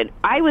thing started.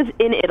 I was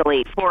in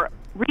Italy for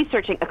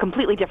researching a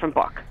completely different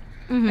book.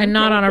 And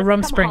not on a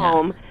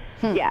Rumspringa.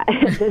 Yeah.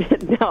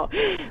 No.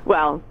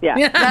 Well,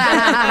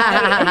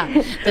 yeah.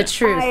 The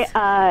truth.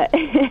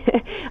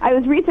 I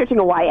was researching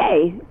a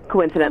YA,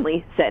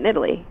 coincidentally, set in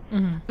Italy.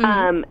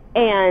 And,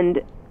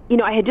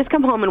 I had just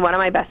come home, and one of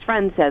my best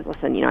friends says,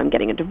 listen, I'm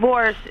getting a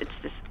divorce. It's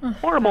this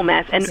horrible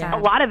mess. And a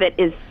lot of it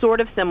is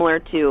sort of similar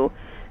to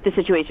the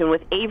situation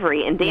with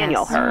Avery and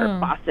Daniel, her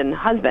Boston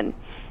husband.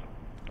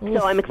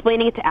 So I'm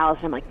explaining it to Alice,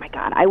 and I'm like, my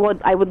God, I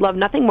would love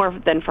nothing more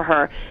than for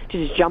her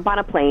to just jump on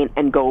a plane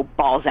and go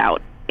balls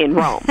out in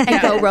Rome.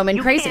 And go Roman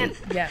crazy.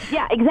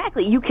 Yeah,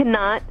 exactly. You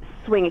cannot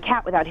swing a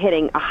cat without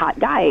hitting a hot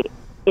guy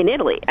in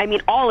Italy. I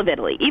mean, all of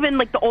Italy. Even,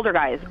 the older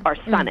guys are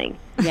stunning.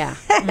 Yeah,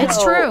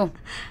 it's true.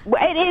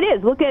 It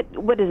is. Look at,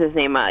 what is his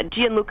name?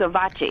 Gianluca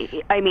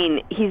Vacci. I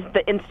mean, he's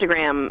the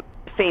Instagram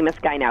famous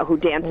guy now who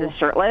dances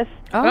shirtless.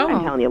 Oh.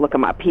 I'm telling you, look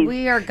him up.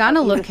 We are going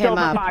to look him up.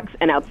 Silver Fox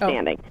and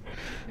outstanding.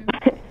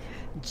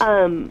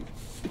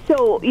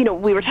 So,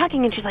 we were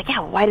talking, and she's like,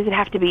 yeah, why does it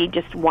have to be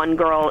just one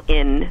girl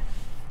in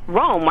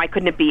Rome? Why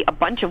couldn't it be a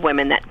bunch of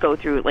women that go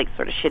through,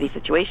 sort of shitty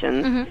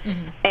situations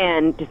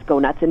and just go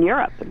nuts in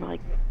Europe? And we're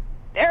like,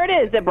 there it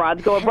is. The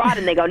broads go abroad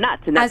and they go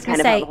nuts. And that's kind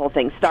of how the whole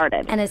thing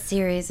started. And a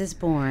series is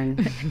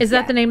born. Is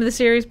that the name of the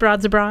series,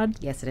 Broads Abroad?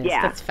 Yes, it is.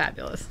 Yeah. That's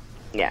fabulous.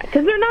 Yeah,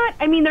 because they're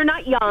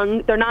not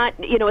young. They're not,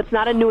 it's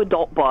not a new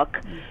adult book.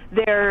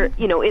 They're,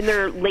 in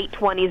their late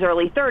 20s,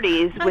 early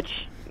 30s,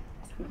 which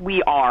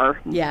we are,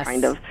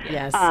 kind of.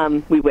 Yes.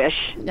 We wish.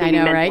 I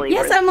know, right?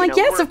 Yes, I'm like,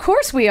 yes, of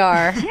course we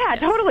are. Yeah,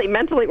 totally.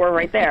 Mentally, we're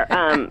right there.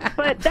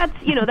 But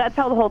that's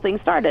how the whole thing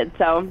started.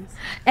 So,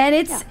 and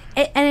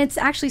it's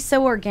actually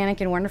so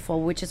organic and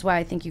wonderful, which is why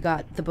I think you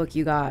got the book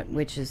you got,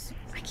 which is,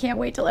 I can't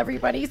wait till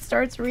everybody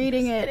starts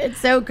reading it. It's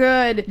so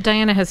good.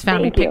 Diana has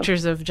found me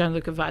pictures of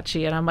Gianluca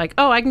Vacci, and I'm like,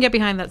 oh, I can get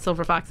behind that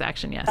Silver Fox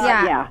action. Yes.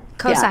 Yeah.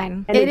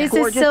 Cosign. Yeah. It is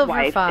a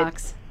Silver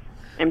Fox.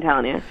 I'm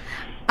telling you.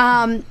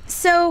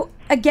 So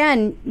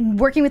again,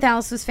 working with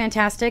Alice was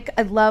fantastic.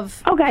 I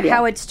love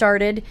how it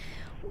started.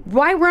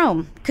 Why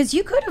Rome? Because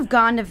you could have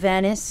gone to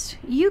Venice.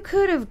 You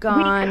could have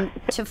gone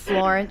to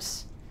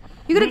Florence.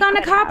 You could have gone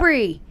to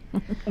Capri.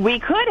 We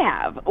could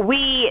have.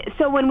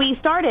 So when we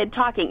started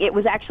talking, it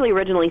was actually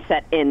originally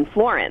set in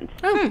Florence.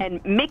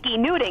 And Mickey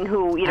Newting,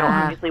 who,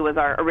 obviously was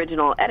our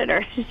original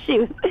editor, she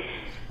was,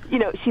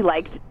 she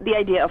liked the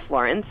idea of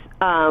Florence.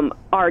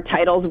 Our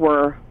titles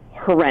were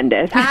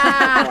horrendous.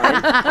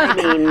 I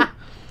mean,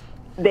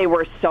 they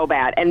were so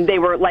bad, and they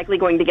were likely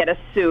going to get us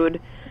sued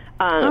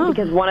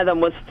because one of them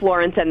was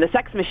Florence and the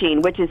Sex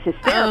Machine, which is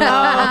hysterical.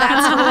 Oh,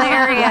 that's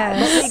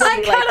hilarious.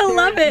 I kind of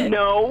love it.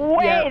 No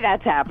way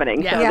that's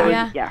happening.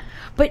 Yeah. So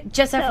But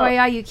just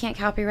FYI, you can't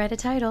copyright a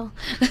title.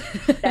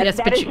 Yes,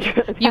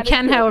 but you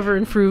can, however,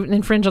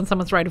 infringe on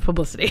someone's right of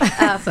publicity.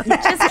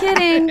 Just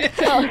kidding.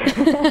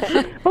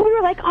 But we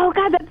were like, oh,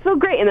 God, that's so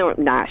great. And then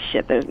we're,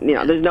 shit, there's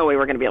no way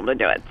we're going to be able to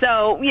do it.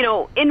 So,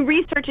 in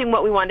researching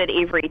what we wanted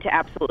Avery to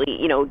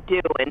absolutely, do,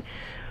 and,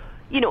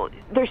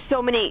 there's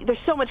so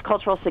much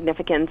cultural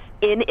significance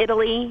in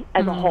Italy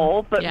as a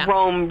whole, but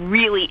Rome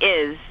really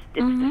is,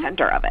 it's the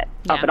center of it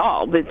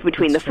all. It's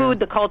between the food,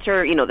 the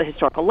culture, the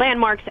historical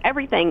landmarks,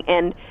 everything.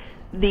 And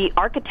the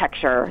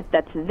architecture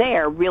that's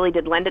there really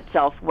did lend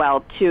itself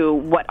well to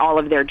what all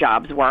of their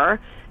jobs were.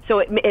 So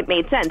it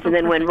made sense. And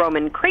then when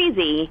Roman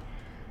Crazy,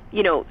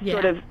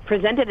 sort of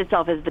presented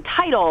itself as the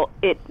title,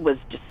 it was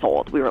just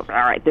sold. We were all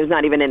right, there's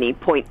not even any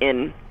point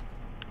in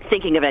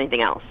thinking of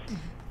anything else.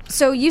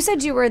 So you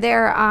said you were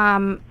there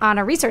on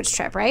a research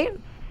trip, right?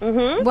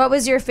 Mm-hmm. What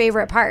was your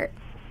favorite part?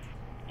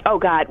 Oh,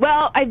 God.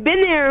 Well, I've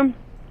been there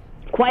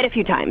quite a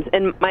few times.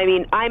 And, I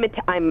mean, I'm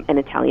an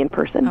Italian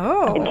person,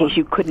 in case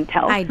you couldn't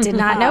tell. I did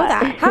not know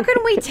that. How can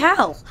we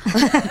tell?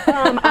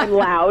 I'm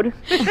loud.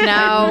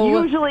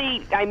 No.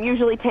 I'm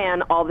usually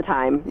tan all the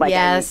time. Like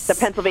yes. I'm the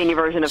Pennsylvania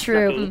version of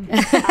True.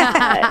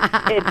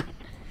 Snooki.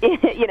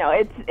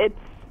 It's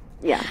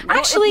yeah.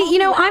 Actually,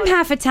 I'm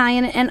half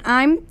Italian and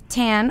I'm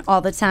tan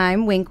all the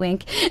time. Wink,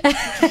 wink.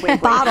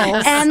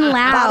 Bottles. And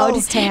loud.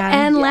 Bottles tan.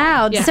 And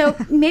loud. Yeah. So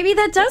maybe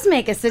that does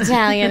make us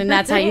Italian, and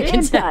that's how you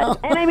can tell.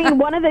 And I mean,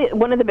 one of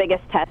the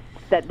biggest tests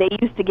that they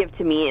used to give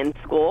to me in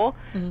school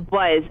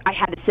was I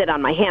had to sit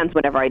on my hands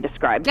whenever I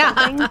described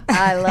something.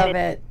 I love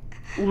it.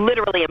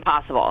 Literally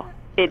impossible.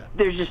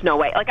 There's just no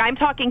way. Like, I'm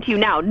talking to you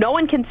now. No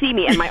one can see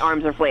me, and my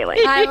arms are flailing.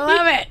 I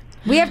love it.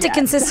 We have to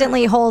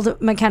consistently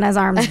hold McKenna's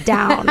arms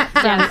down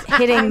from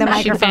hitting the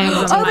microphone.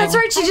 Oh, that's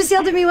right. She just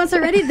yelled at me once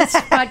already this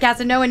podcast,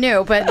 and no one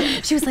knew. But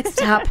she was like,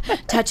 "Stop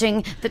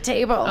touching the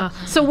table."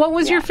 So, what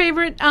was your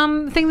favorite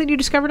thing that you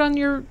discovered on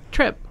your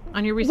trip,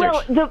 on your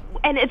research? Well,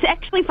 and it's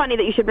actually funny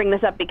that you should bring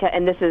this up because,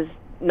 and this is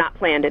not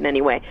planned in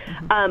any way.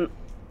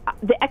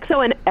 The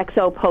XO and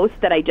XO post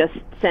that I just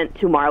sent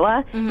to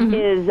Marla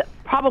is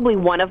probably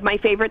one of my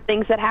favorite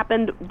things that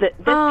happened this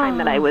time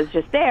that I was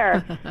just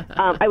there.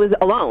 I was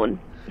alone.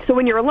 So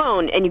when you're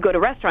alone and you go to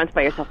restaurants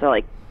by yourself, they're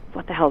like,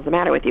 what the hell's the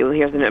matter with you?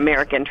 Here's an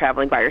American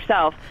traveling by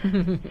yourself.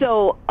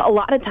 So a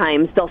lot of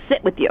times they'll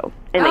sit with you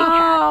and they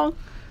chat.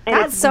 And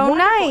that's so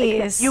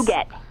nice. You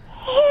get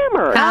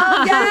hammered.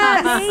 Oh,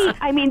 yes.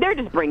 I mean, they're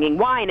just bringing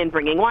wine, and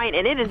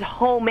it is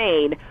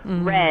homemade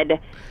red.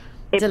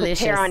 It's delicious.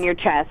 Hair on your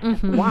chest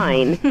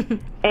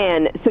wine,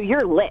 and so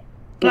you're lit.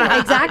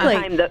 Exactly.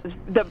 By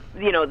the time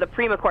the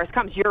prima course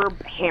comes, you're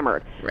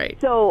hammered. Right.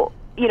 So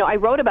I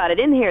wrote about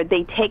it in here.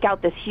 They take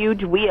out this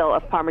huge wheel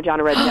of Parmigiano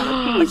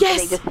Reggiano cheese, and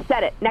they just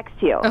set it next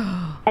to you,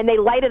 and they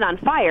light it on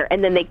fire,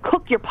 and then they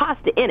cook your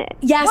pasta in it.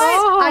 Yes,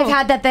 I've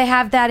had that. They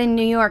have that in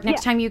New York.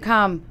 Next time you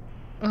come.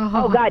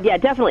 Oh God, yeah,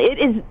 definitely. It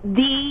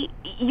is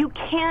you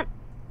can't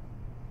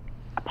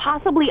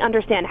possibly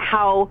understand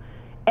how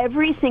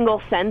every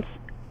single sense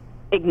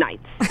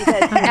ignites.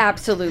 Because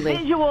absolutely.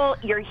 Visual,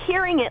 you're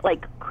hearing it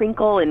like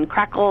crinkle and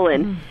crackle,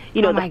 and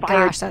the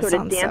fire sort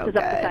of dances up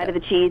the side of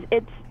the cheese.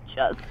 It's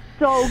just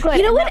so good.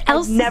 You know what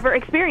else? I've never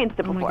experienced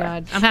it before. Oh my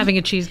God, I'm having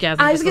a cheesegasm.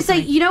 I was going to say,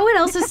 you know what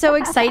else is so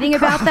exciting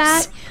about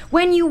that?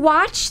 When you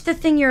watch the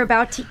thing you're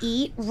about to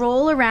eat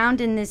roll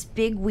around in this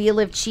big wheel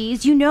of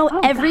cheese,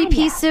 every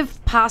piece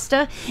of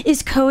pasta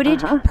is coated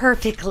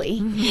perfectly.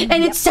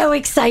 And it's so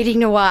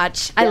exciting to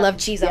watch. I love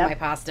cheese on my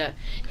pasta.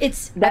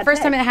 The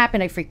first time it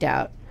happened, I freaked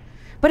out.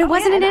 But it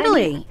wasn't in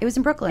Italy. It was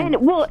in Brooklyn.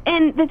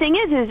 And the thing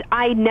is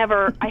I had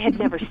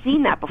never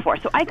seen that before.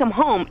 So I come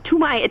home to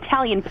my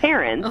Italian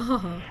parents,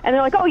 and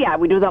they're like, "Oh yeah,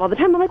 we do that all the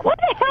time." I'm like, "What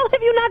the hell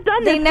have you not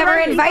done this?" They never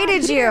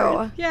invited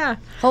you. Yeah,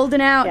 holding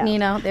out,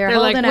 Nina. They're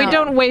holding like, out. We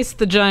don't waste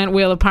the giant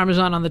wheel of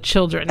Parmesan on the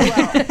children. Well,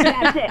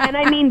 that's it. And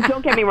I mean,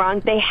 don't get me wrong,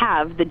 they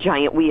have the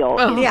giant wheel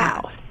in the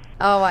house.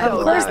 Oh,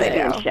 of course they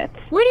do.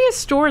 Where do you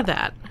store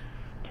that?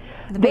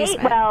 The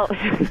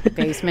basement. The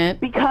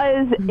basement.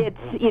 Because it's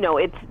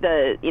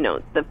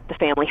the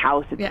family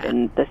house. It's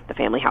been the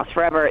family house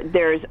forever.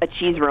 There's a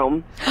cheese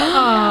room. Oh,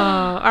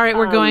 all right,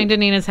 we're going to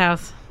Nina's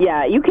house.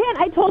 Yeah, you can't.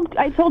 I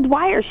told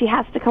Dwyer she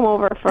has to come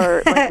over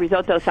for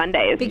risotto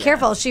Sundays. Be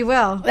careful, she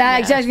will. I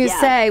was going to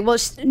say, well,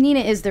 Nina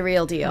is the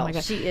real deal.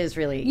 She is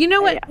really. You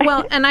know what?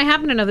 Well, and I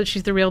happen to know that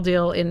she's the real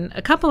deal in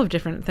a couple of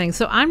different things.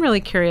 So I'm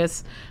really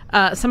curious.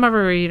 Some of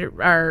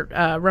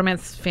our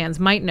romance fans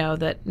might know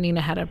that Nina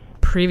had a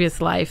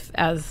previous life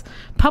as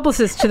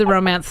publicist to the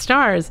romance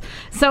stars.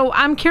 So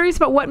I'm curious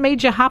about what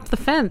made you hop the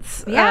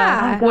fence.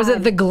 Yeah. Was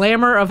it the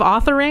glamour of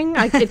authoring?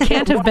 It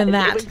can't have been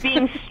that. It was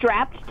being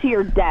strapped to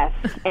your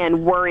desk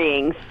and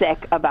worrying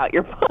sick about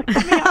your book.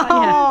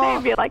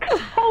 They'd be like,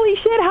 holy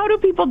shit, how do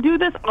people do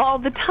this all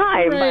the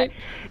time? Right.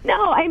 But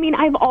no, I mean,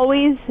 I've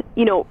always,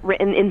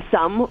 written in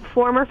some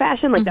form or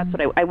fashion. Like that's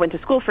what I went to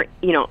school for,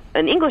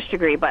 an English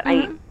degree, but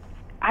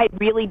I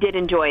really did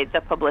enjoy the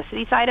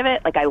publicity side of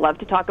it. Like, I love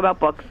to talk about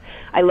books.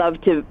 I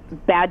love to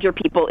badger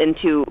people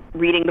into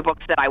reading the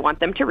books that I want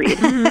them to read,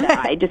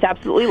 that I just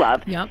absolutely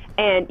love. Yep.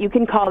 And you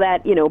can call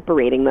that,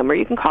 berating them, or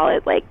you can call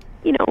it, like,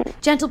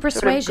 gentle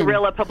persuasion. Sort of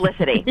guerrilla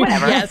publicity,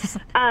 whatever. Yes.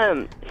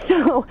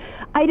 So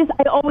I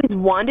always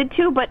wanted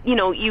to, but,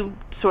 you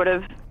sort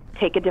of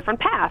take a different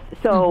path.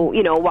 So,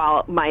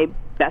 while my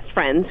best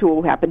friends,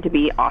 who happen to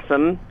be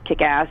awesome,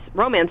 kick-ass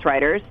romance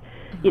writers,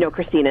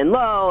 Christina and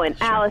Lo and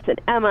Alice and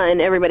Emma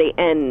and everybody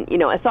and,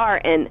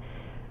 SR. And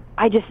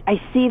I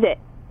see that,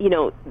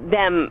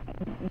 them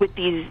with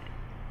these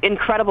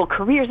incredible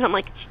careers. And I'm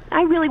like,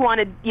 I really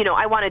wanted,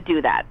 I want to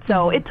do that.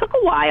 So it took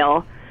a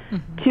while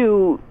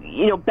to,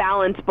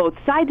 balance both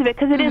sides of it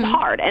because it is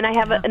hard. And I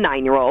have a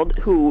 9-year-old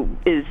who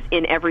is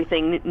in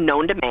everything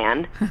known to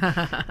man,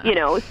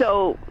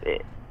 so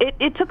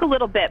it took a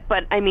little bit,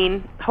 but I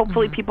mean,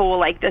 hopefully people will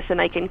like this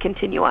and I can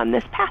continue on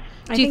this path.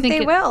 I think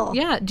they will.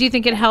 Yeah. Do you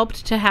think it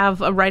helped to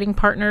have a writing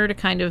partner to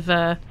kind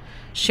of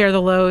share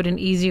the load and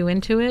ease you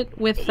into it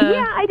with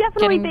yeah, I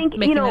definitely think,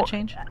 making that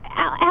change?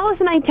 Alice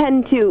and I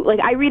tend to,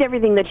 I read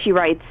everything that she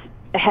writes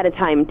ahead of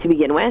time to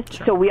begin with.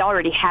 Sure. So we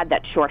already had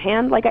that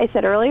shorthand, like I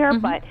said earlier,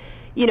 but,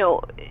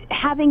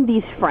 having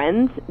these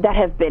friends that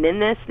have been in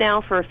this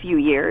now for a few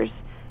years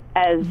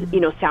as,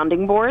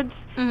 sounding boards,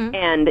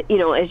 and,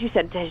 as you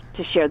said,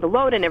 to share the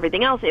load and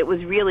everything else, it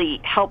was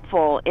really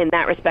helpful in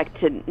that respect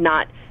to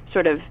not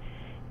sort of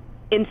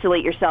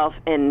insulate yourself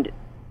and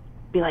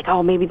be like,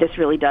 oh, maybe this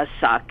really does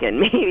suck, and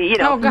maybe,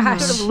 sort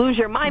of lose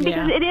your mind,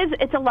 because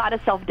it's a lot of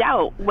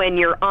self-doubt when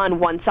you're on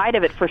one side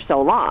of it for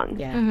so long.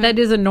 Yeah. Mm-hmm. That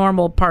is a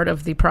normal part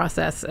of the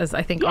process, as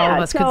I think all of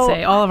us could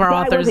say. All of our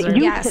authors are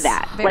used to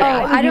that. Like,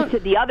 I was used to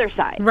the other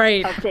side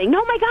of saying,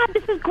 oh my God,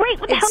 this is great.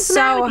 What the hell's the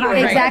matter with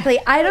you? Exactly.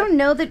 I don't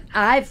know that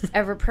I've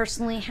ever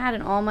personally had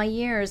in all my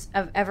years,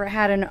 I've ever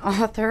had an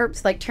author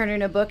like turn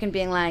in a book and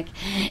being like,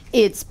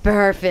 it's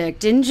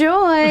perfect,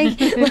 enjoy.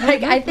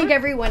 Like, I think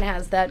everyone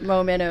has that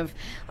moment of,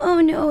 oh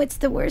no, it's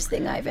the worst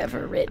thing I've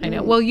ever written. I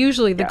know. Well,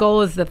 usually the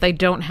goal is that they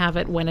don't have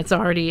it when it's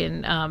already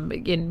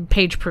in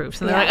page proofs,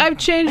 and they're like, I've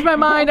changed my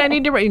mind. I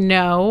need to write.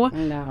 No.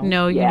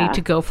 You need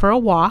to go for a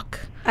walk.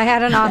 I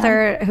had an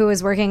author who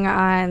was working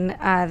on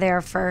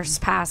their first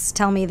pass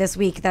tell me this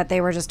week that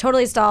they were just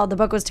totally stalled. The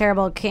book was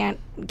terrible. Can't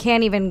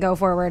even go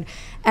forward.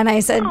 And I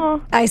said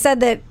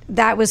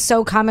that was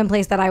so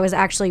commonplace that I was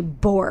actually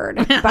bored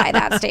by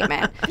that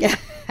statement.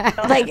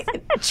 Like,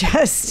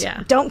 just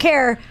don't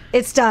care.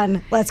 It's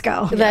done. Let's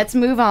go. Let's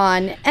move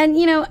on. And,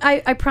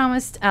 I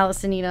promised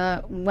Alice and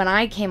Nina when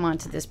I came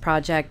onto this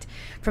project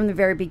from the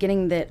very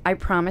beginning that I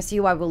promise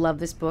you I will love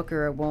this book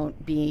or it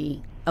won't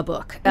be a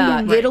book.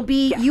 It'll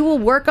be, you will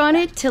work on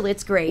it till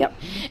it's great.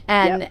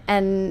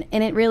 And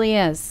it really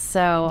is.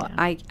 So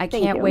I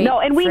can't wait. No,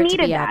 and we for it needed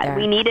to be that. out there.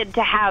 We needed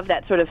to have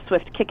that sort of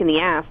swift kick in the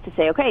ass to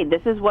say, okay,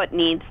 this is what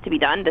needs to be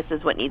done. This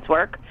is what needs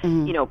work.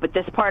 But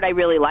this part I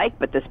really like,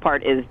 but this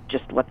part is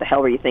just, what the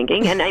hell were you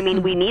thinking? And I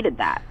mean, we needed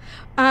that.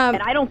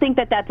 And I don't think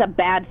that that's a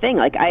bad thing.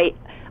 Like,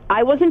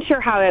 I wasn't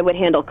sure how I would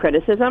handle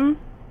criticism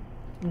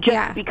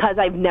just because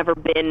I've never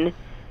been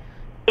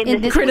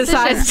in this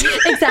criticized.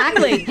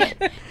 Exactly.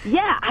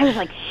 I was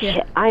like,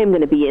 shit, I am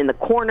going to be in the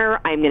corner.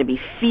 I'm going to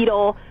be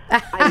fetal.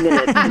 I'm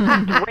going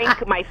to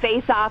drink my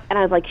face off. And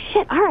I was like,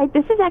 shit, all right,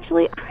 this is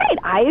actually, all right,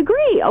 I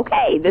agree.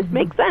 Okay, this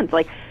makes sense.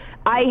 Like,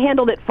 I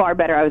handled it far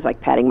better. I was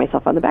like patting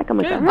myself on the back. I'm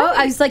like,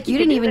 I was like, you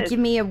didn't even give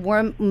me a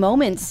warm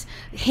moment's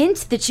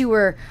hint that you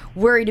were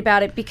worried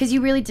about it, because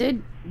you really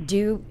did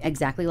do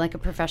exactly like a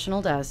professional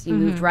does. You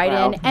moved right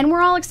in, and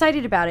we're all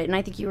excited about it. And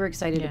I think you were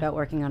excited about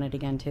working on it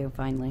again too,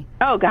 finally.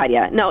 Oh God,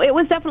 yeah. No, it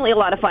was definitely a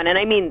lot of fun. And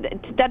I mean,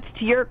 that's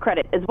to your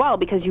credit as well,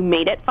 because you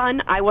made it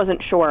fun. I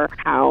wasn't sure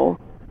how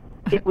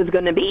it was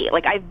going to be.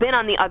 Like, I've been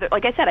on the other,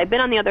 like I said, I've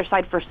been on the other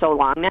side for so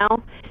long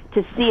now.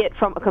 To see it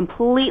from a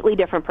completely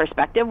different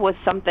perspective was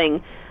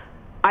something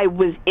I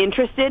was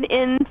interested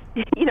in,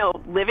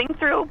 living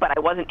through, but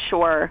I wasn't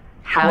sure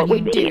how it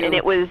would be. And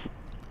it was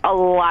a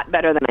lot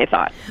better than I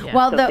thought.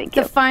 Well,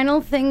 the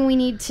final thing we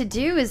need to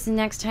do is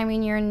next time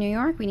you're in New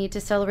York, we need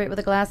to celebrate with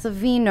a glass of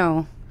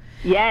vino.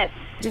 Yes.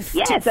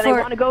 And I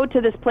want to go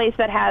to this place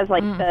that has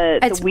like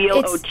the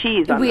Wheel O'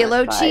 Cheese on Wheel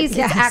O' Cheese.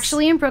 Yes. It's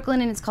actually in Brooklyn,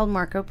 and it's called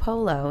Marco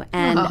Polo.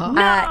 And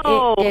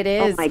it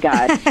is. Oh my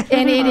God.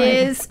 And it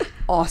is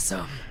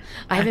awesome.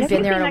 I haven't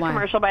been there in a while.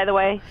 Commercial, by the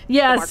way?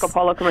 Yes. The Marco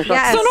Polo commercial.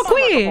 Yes. Sono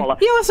qui.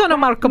 Io sono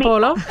Marco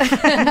Polo.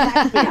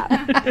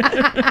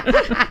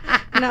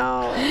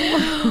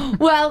 No.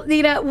 Well,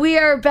 Nina, we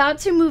are about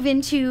to move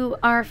into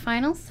our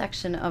final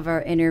section of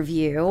our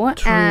interview.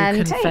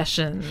 True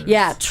confessions.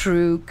 Yeah,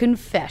 true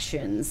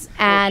confessions.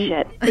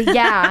 And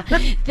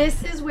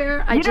this is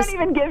where I don't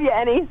even give you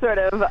any sort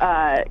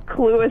of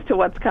clue as to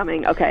what's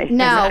coming. Okay.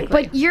 No,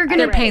 but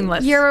they're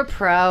painless. You're a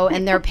pro,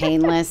 and they're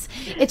painless.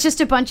 It's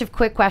just a bunch of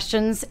quick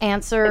questions.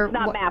 Answer. It's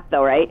not math,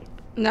 though, right?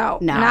 No,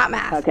 not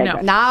math. Okay,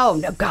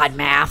 no, God,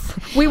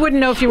 math. We wouldn't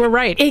know if you were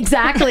right.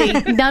 Exactly.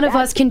 None of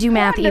us can do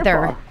math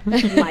either.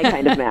 My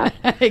kind of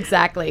math.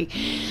 Exactly.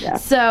 Yeah.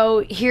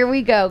 So here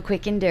we go,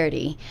 quick and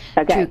dirty.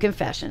 Okay. True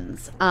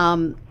confessions.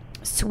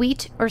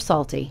 Sweet or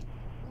salty?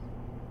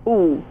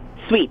 Ooh,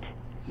 sweet.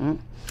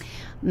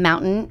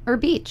 Mountain or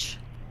beach?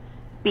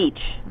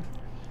 Beach.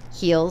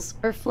 Heels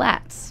or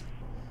flats?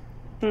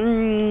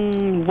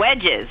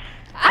 Wedges.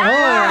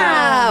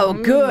 Oh,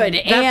 good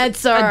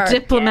answer. A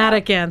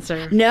diplomatic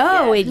answer.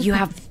 No,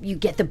 you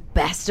get the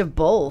best of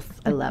both.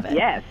 I love it.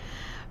 Yes.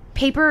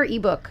 Paper or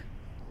ebook?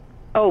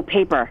 Oh,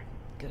 paper.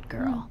 Good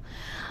girl.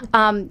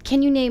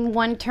 Can you name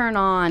one turn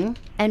on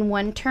and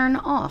one turn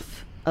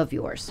off of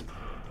yours?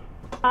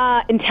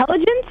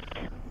 Intelligence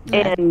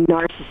and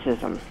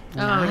narcissism.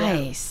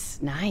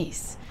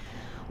 Nice.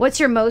 What's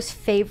your most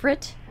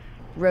favorite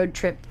road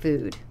trip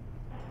food?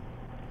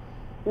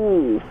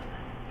 Ooh.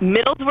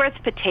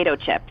 Middlesworth potato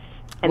chips.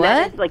 And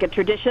that is like a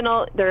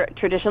traditional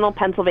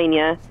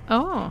Pennsylvania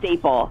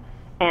staple.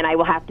 And I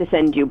will have to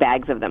send you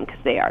bags of them because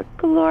they are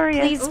glorious.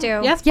 Please do.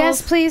 Yes,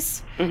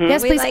 please. Mm-hmm.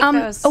 Yes, please. Like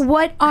those.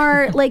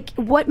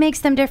 What makes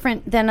them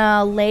different than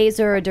a Lay's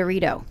or a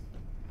Dorito?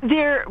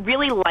 They're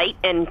really light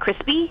and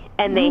crispy,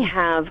 and they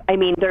have,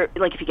 they're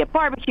like, if you get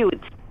barbecue,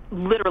 it's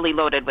literally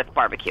loaded with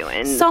barbecue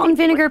and salt and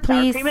vinegar,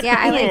 please. Yeah,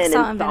 I like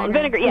salt and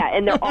vinegar. Yeah,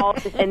 and they're all,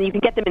 and you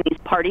can get them in these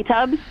party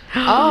tubs.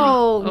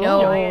 Oh,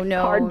 giant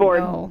no,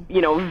 cardboard,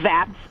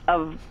 vats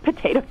of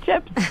potato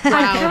chips. I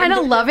kind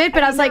of love it,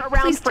 but I was like,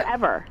 around please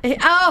forever.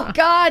 Oh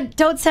God,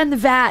 don't send the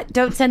vat.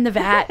 Don't send the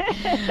vat.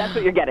 That's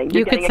what you're getting.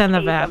 You could send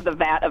the vat. Of the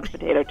vat of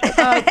potato chips.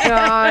 Oh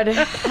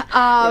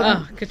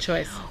God. Good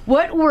choice.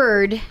 What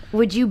word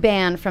would you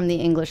ban from the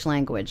English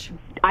language?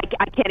 I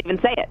can't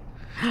even say it.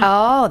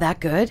 Oh, that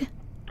good?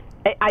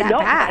 I know.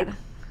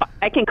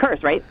 I can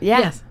curse, right? Yeah.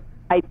 Yes.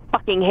 I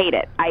fucking hate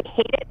it. I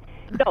hate it.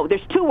 No,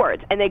 there's 2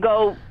 words, and they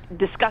go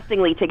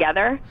disgustingly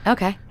together.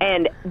 Okay.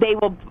 And they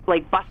will,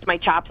 bust my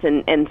chops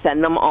and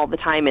send them all the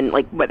time, and,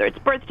 whether it's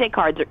birthday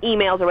cards or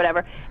emails or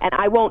whatever, and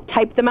I won't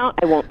type them out.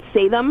 I won't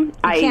say them.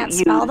 You can't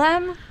spell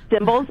them?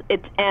 Symbols.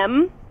 It's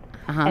M,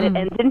 and it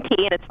ends in T,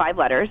 and it's 5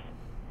 letters.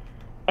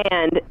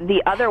 And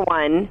the other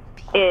one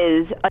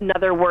is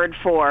another word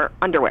for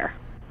underwear.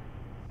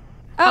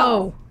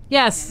 Oh.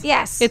 Yes.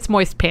 Yes. It's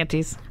moist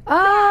panties.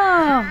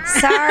 Oh.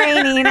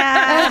 Sorry,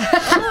 Nina.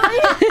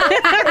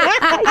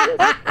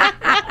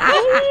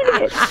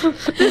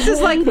 This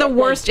is like the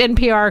worst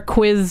NPR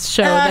quiz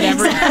show that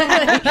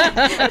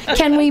ever.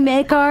 Can we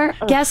make our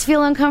guests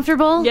feel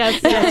uncomfortable?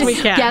 Yes, we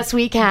can. Yes,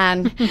 we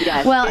can.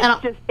 Yes. Well,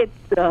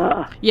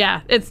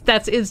 yeah,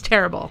 that is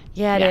terrible.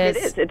 Yeah, it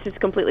is. It's just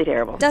completely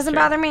terrible. Doesn't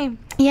bother me.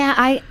 Yeah,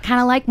 I kind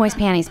of like moist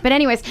panties. But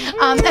anyways,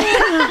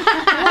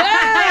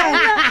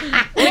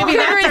 Maybe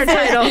that's our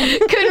title.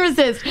 Couldn't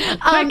resist.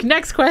 Quick,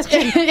 next question.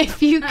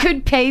 If you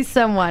could pay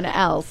someone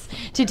else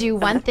to do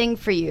one thing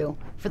for you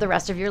for the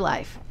rest of your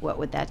life, what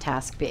would that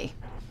task be?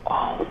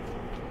 Oh,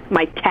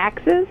 my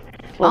taxes?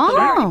 Well,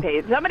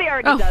 somebody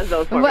already does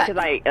those for me because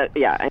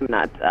I'm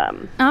not.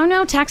 Oh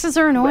no, taxes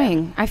are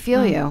annoying. I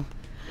feel you.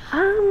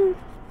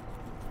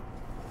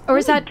 Or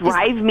is that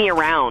drive me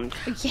around?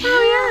 Yeah.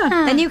 Oh,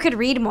 yeah. Then you could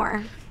read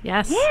more.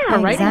 Yes.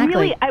 Yeah,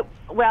 exactly. I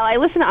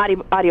listen to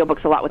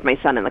audiobooks a lot with my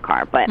son in the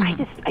car, but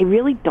I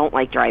really don't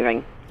like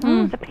driving.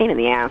 It's a pain in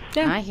the ass.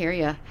 Yeah. I hear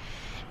you.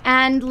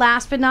 And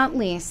last but not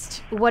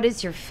least, what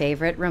is your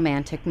favorite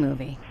romantic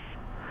movie?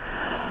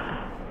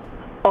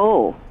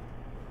 Oh.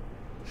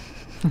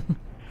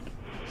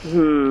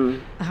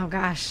 Oh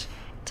gosh,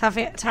 tough.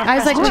 I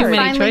was like, too many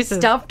finally choices.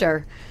 Stuffed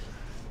her.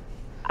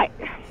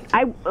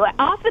 I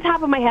off the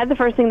top of my head, the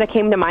first thing that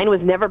came to mind was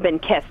Never Been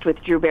Kissed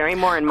with Drew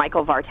Barrymore and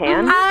Michael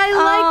Vartan. I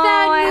like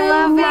that movie. I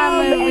love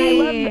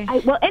that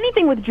movie. Well,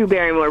 anything with Drew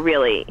Barrymore,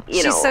 really,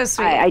 She's so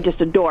sweet. I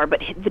just adore.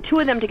 But the 2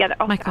 of them together,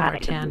 Michael God,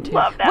 Vartan, I just too.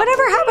 love that.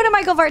 Whatever happened to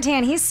Michael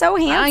Vartan? He's so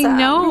handsome. I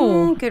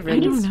know. Good I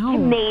riddance. don't know.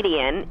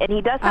 Canadian, and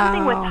he does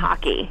something with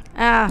hockey.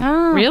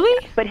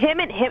 Really? But him,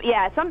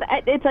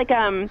 it's like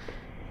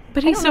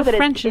But he's I so don't know that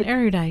French and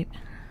erudite.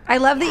 I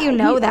love that you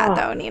know that,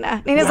 though,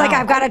 Nina. Nina's like,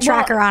 I've got a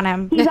tracker on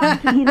him. He's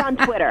on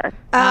Twitter.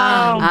 He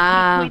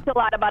tweets a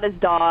lot about his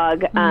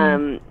dog.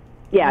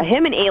 Yeah,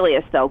 him and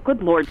Alias, though.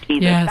 Good Lord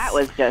Jesus. Yes. That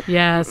was just...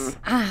 Yes.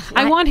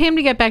 I want him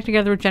to get back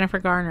together with Jennifer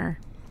Garner.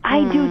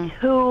 I do,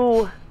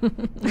 too.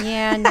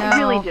 Yeah, no. I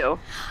really do.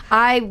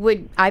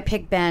 I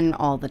pick Ben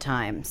all the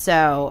time.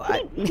 So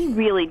He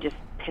really just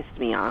pissed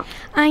me off.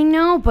 I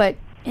know, but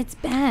it's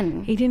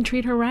Ben. He didn't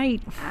treat her right.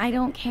 I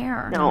don't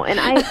care. No, and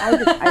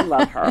I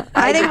love her.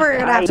 I think we're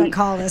going to have to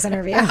call this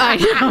interview. I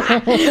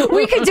know.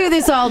 We could do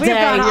this all day. We've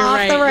gone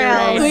off the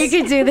rails. We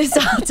could do this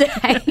all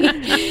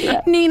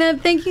day. Nina,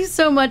 thank you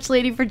so much,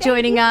 lady, for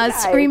joining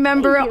us. guys.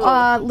 Remember,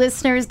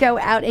 listeners, go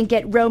out and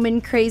get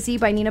Roman Crazy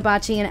by Nina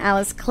Bacci and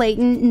Alice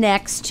Clayton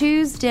next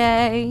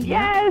Tuesday.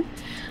 Yes.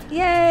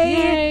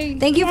 Yay.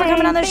 Thank you for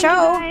coming on the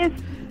show. You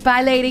guys.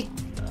 Bye, lady.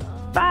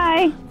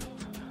 Bye.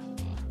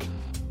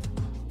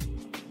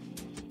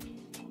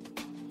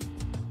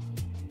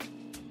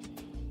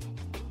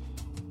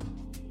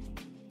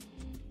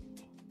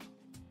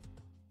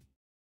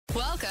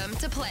 Welcome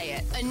to Play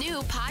It, a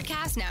new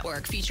podcast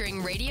network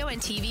featuring radio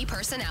and TV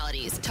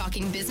personalities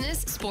talking business,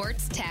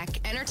 sports,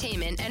 tech,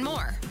 entertainment, and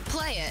more.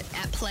 Play it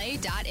at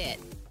play.it.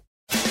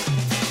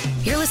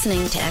 You're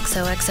listening to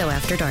XOXO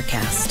After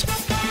Darkcast.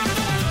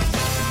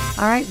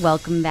 All right,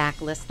 welcome back,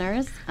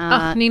 listeners.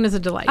 Nina's a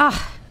delight.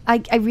 I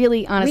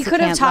really honestly We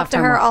could have can't talked to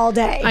love her all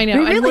day. I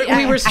know.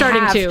 We were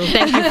starting have. to.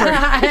 Thank you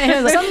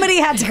for... Somebody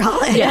had to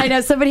call it. Yeah, I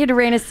know. Somebody had to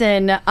rein us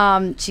in.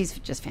 She's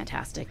just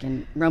fantastic.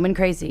 And Roman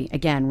Crazy.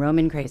 Again,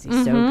 Roman Crazy.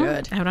 So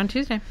good. Out on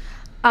Tuesday.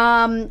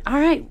 All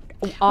right.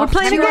 We're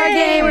playing a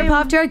game. We're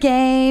off to our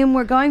game.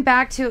 We're going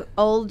back to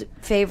old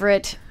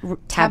favorite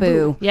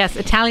taboo. Yes,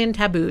 Italian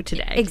taboo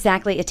today.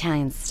 Exactly,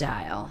 Italian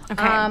style.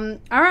 Okay.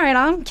 All right,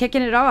 I'm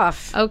kicking it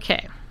off.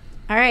 Okay.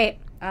 All right.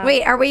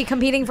 Wait, are we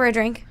competing for a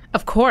drink?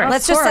 Of course.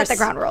 Let's just set the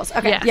ground rules.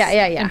 Okay. Yes.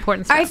 Yeah.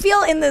 Important stuff. I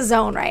feel in the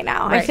zone right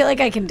now. I Right. feel like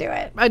I can do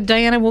it.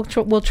 Diana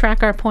will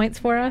track our points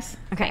for us.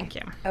 Okay. Thank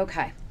you.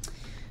 Okay.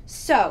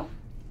 So,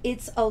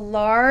 it's a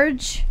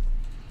large,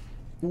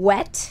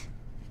 wet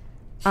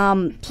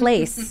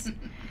place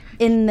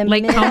in the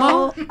Lake middle.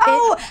 Como?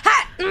 Oh,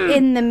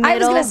 in the middle. I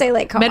was going to say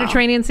Lake Como.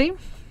 Mediterranean Sea?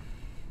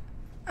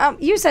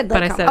 You said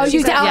Lake Como. I said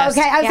you said, yes.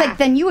 okay. I was like,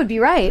 then you would be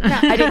right.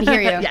 I didn't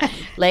hear you.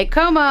 Lake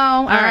Como.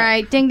 All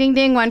right. Ding, ding,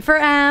 ding. One for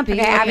Abby.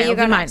 Okay, Abby, you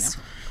go next.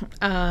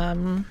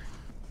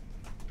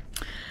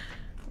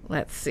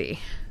 Let's see.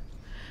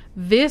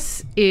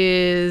 This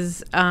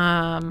is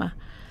in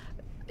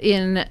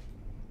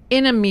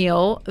a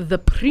meal, the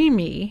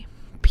primi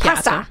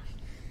piatta. Pasta.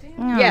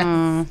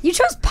 Yes. You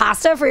chose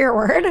pasta for your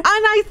word? And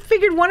I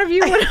figured one of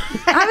you would.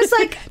 I was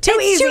like,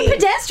 it's too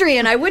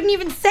pedestrian. I wouldn't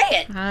even say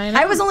it.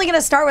 I was only going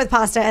to start with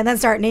pasta and then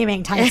start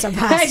naming types of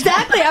pasta.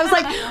 Exactly. I was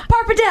like,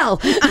 Parpadel.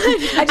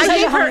 I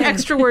gave her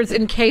extra words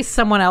in case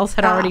someone else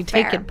had already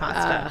taken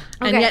pasta.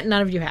 And yet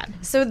none of you had.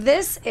 So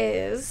this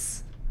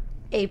is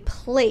a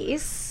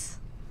place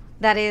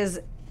that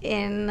is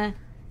in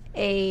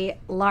a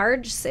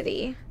large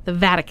city. The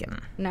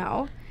Vatican.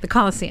 No. The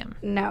Colosseum.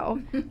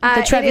 No.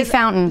 The Trevi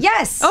Fountain.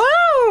 Yes.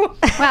 Oh!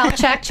 Well,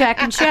 check,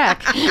 and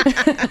check.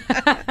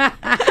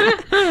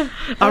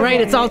 All right,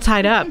 it's all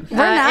tied up. We're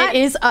not.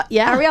 It is,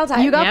 yeah. Are we all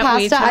tied? You got Yeah,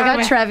 pasta, I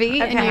got Trevi,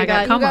 and I you got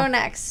got... Como. You go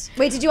next.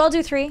 Wait, did you all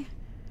do 3?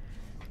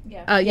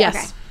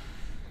 Yes.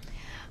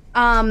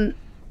 Okay.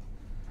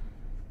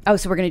 Oh,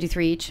 so we're going to do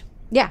 3 each?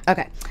 Yeah.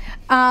 Okay.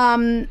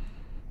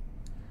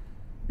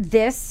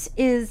 This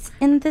is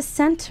in the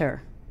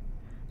center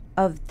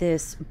of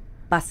this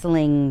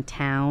bustling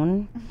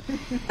town.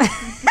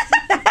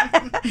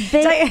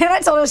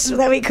 Diana told us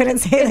that we couldn't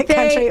say the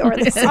country or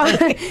the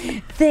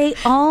city. They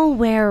all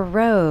wear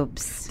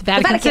robes.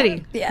 Vatican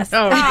City. Yes.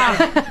 Oh,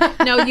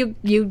 no,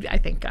 you I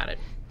think got it.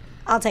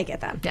 I'll take it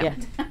then. Yeah.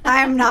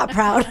 I'm not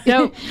proud.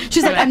 No,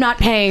 She's like, I'm not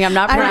paying. I'm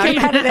not proud. I'm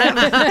competitive.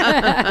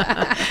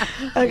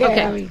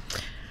 Okay.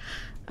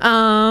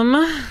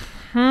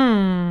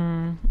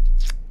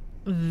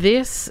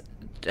 This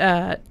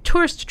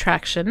tourist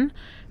attraction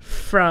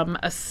from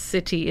a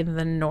city in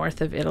the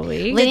north of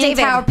Italy. Leaning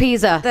Tower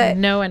Pisa.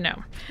 No and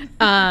no.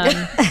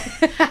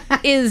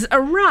 Is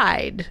a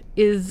ride.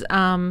 Is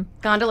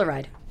Gondola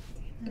ride.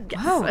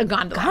 a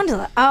gondola.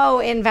 Gondola. Oh,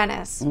 in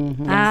Venice.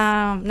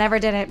 Never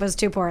did it. Was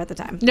too poor at the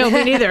time. No,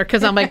 me neither.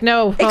 Because I'm like,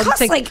 no. It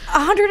costs like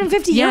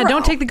 150 Yeah, euro.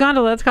 don't take the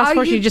gondola. That's cost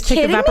fortune. You just take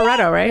the kidding me?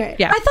 Vaporetto, right?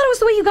 Yeah. I thought it was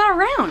the way you got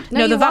around.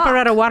 No, the you walk.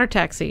 Vaporetto water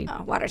taxi.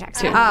 Oh, water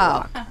taxi.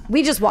 Oh,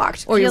 We just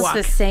walked. Or you feels walk.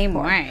 the same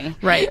way.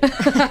 Right.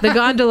 The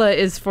gondola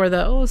is for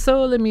the Oh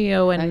Sole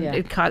Mio, and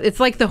it's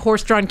like the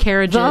horse-drawn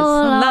carriages.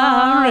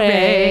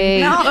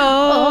 Volare.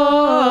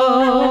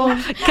 Oh,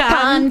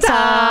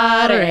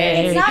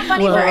 cantare. It's not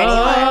funny for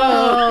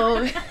anyone.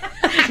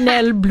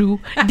 Nel blu,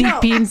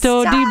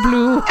 dipinto di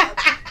blu.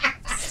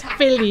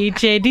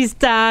 Felice di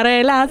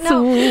stare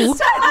lassù.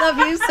 I love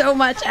you so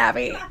much,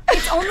 Abby.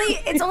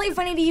 It's only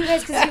funny to you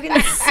guys because you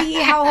can see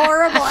how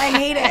horrible I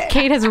hate it.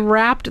 Kate has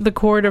wrapped the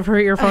cord of her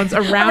earphones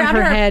around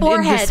her head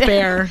in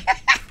despair.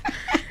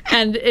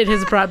 And it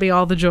has brought me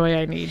all the joy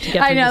I need to get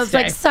through I know. this It's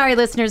day. like, sorry,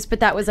 listeners, but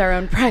that was our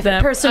own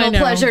private, personal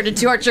pleasure to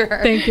torture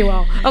her. Thank you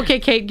all. Okay,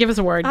 Kate, give us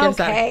a word. Give us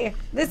that. Okay,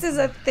 this is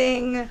a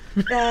thing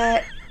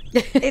that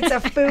it's a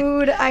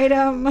food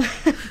item.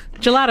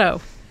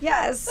 Gelato.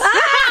 Yes.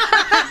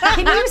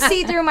 Can you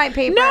see through my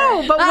paper?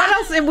 No, but what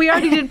else? We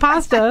already did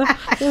pasta.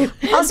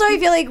 Also, I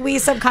feel like we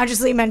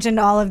subconsciously mentioned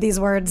all of these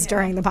words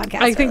during the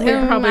podcast. I think we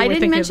probably I were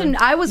didn't thinking mention.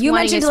 of them. I was you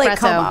wanting mentioned Lake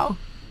espresso. Como,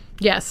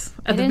 Yes,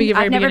 at the very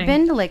I've never beginning.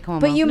 been to Lake Como.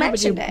 but you No, but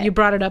mentioned it. you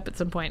brought it up at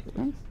some point.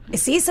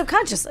 See,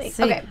 subconsciously.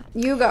 Okay,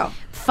 you go.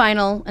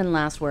 Final and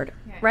last word.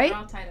 Right?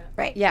 All tied up.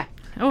 Right. Yeah.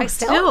 Oh,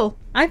 still?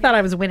 I thought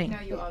I was winning.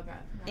 No, you all got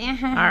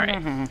it. All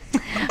right.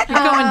 You're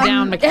going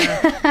down,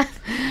 McKenna.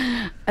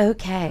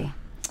 Okay.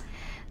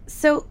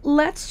 So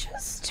let's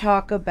just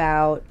talk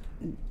about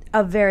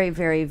a very,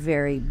 very,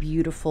 very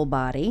beautiful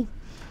body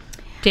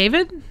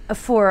David?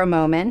 for a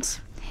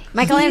moment.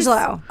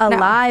 Michelangelo. He's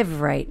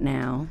alive right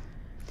now.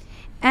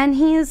 And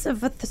he is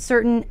of a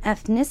certain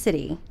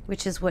ethnicity,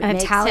 which is what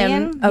makes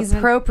Italian? him He's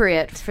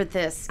appropriate for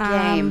this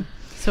game.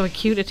 So a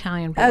cute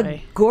Italian boy.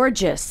 A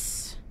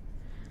gorgeous,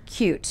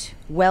 cute,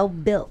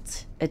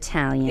 well-built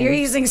Italian. You're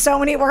using so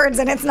many words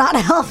and it's not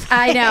helpful.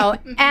 I know.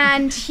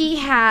 And he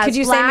has Could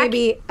you black, say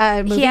maybe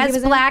a movie he has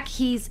was in? black,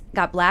 he's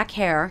got black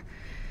hair.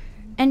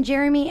 And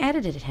Jeremy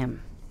edited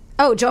him.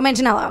 Oh, Joe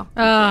Manganiello.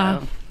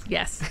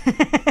 Yes.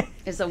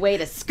 Is a way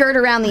to skirt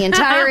around the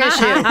entire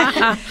issue.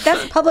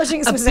 That's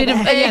publishing A bit specific.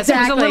 of, yes, there's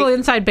a Exactly. little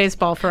inside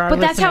baseball for our But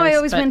that's how I listeners,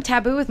 always but- went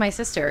taboo with my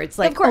sister. It's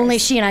like course. only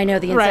she and I know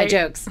the inside Right.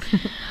 jokes.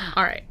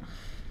 All right.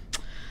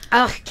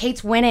 Ugh,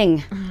 Kate's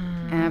winning.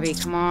 Abby,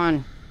 come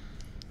on.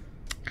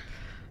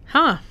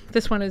 Huh.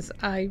 This one is,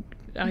 I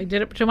did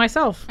it to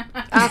myself.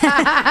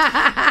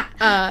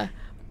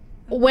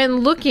 When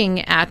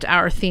looking at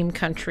our theme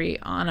country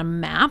on a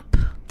map,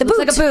 Looks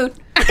like a boot.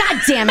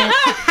 God damn it.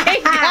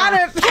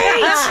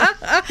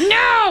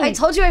 I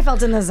told you I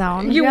felt in the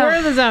zone. you were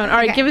in the zone. All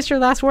right, Okay. give us your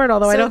last word,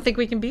 although I So don't think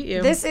we can beat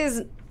you. This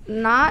is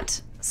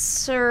not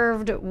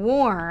served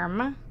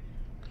warm.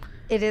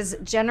 It is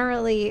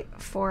generally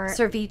for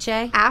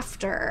Cerviche.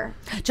 after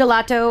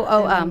Gelato.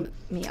 Oh,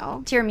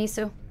 meal.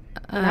 tiramisu.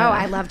 No,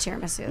 I love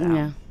tiramisu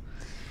though.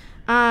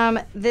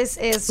 Yeah. This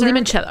is served,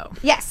 Limoncello.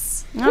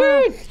 yes.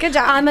 Good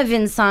job. I'm a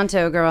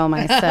Vinsanto girl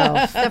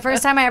myself. The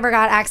first time I ever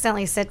got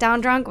accidentally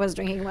sit-down drunk was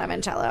drinking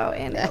limoncello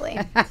in Italy.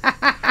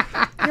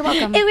 You're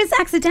welcome. It was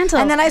accidental.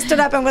 And then I stood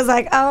up and was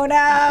like, oh no,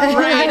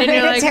 I made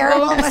a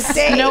terrible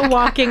mistake. No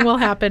walking will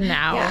happen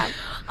now. Yeah.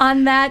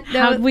 On that note,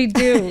 How'd we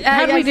do?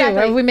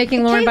 Are we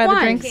making Lauren buy the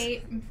drinks?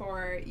 Kate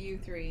for you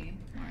three.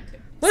 Lauren too.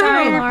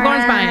 Sorry,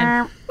 Lauren's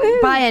buying.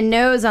 Buy a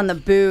nose on the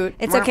boot.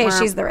 It's okay.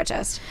 She's the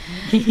richest.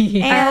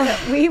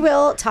 And we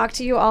will talk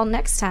to you all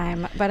next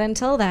time. But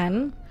until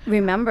then,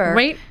 remember.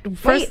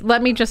 First,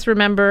 let me just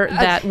remember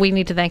that we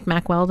need to thank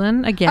Mack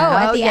Weldon again.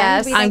 At the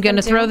end, I'm going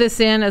to throw this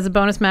in as a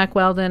bonus, Mack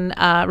Weldon.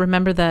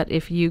 Remember that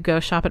if you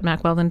go shop at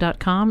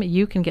MackWeldon.com,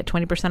 you can get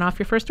 20% off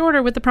your first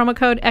order with the promo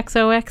code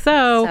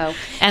XOXO.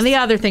 And the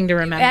other thing to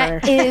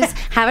remember is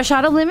have a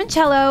shot of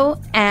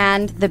limoncello,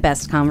 and the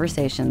best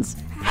conversations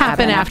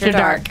happen after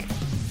dark.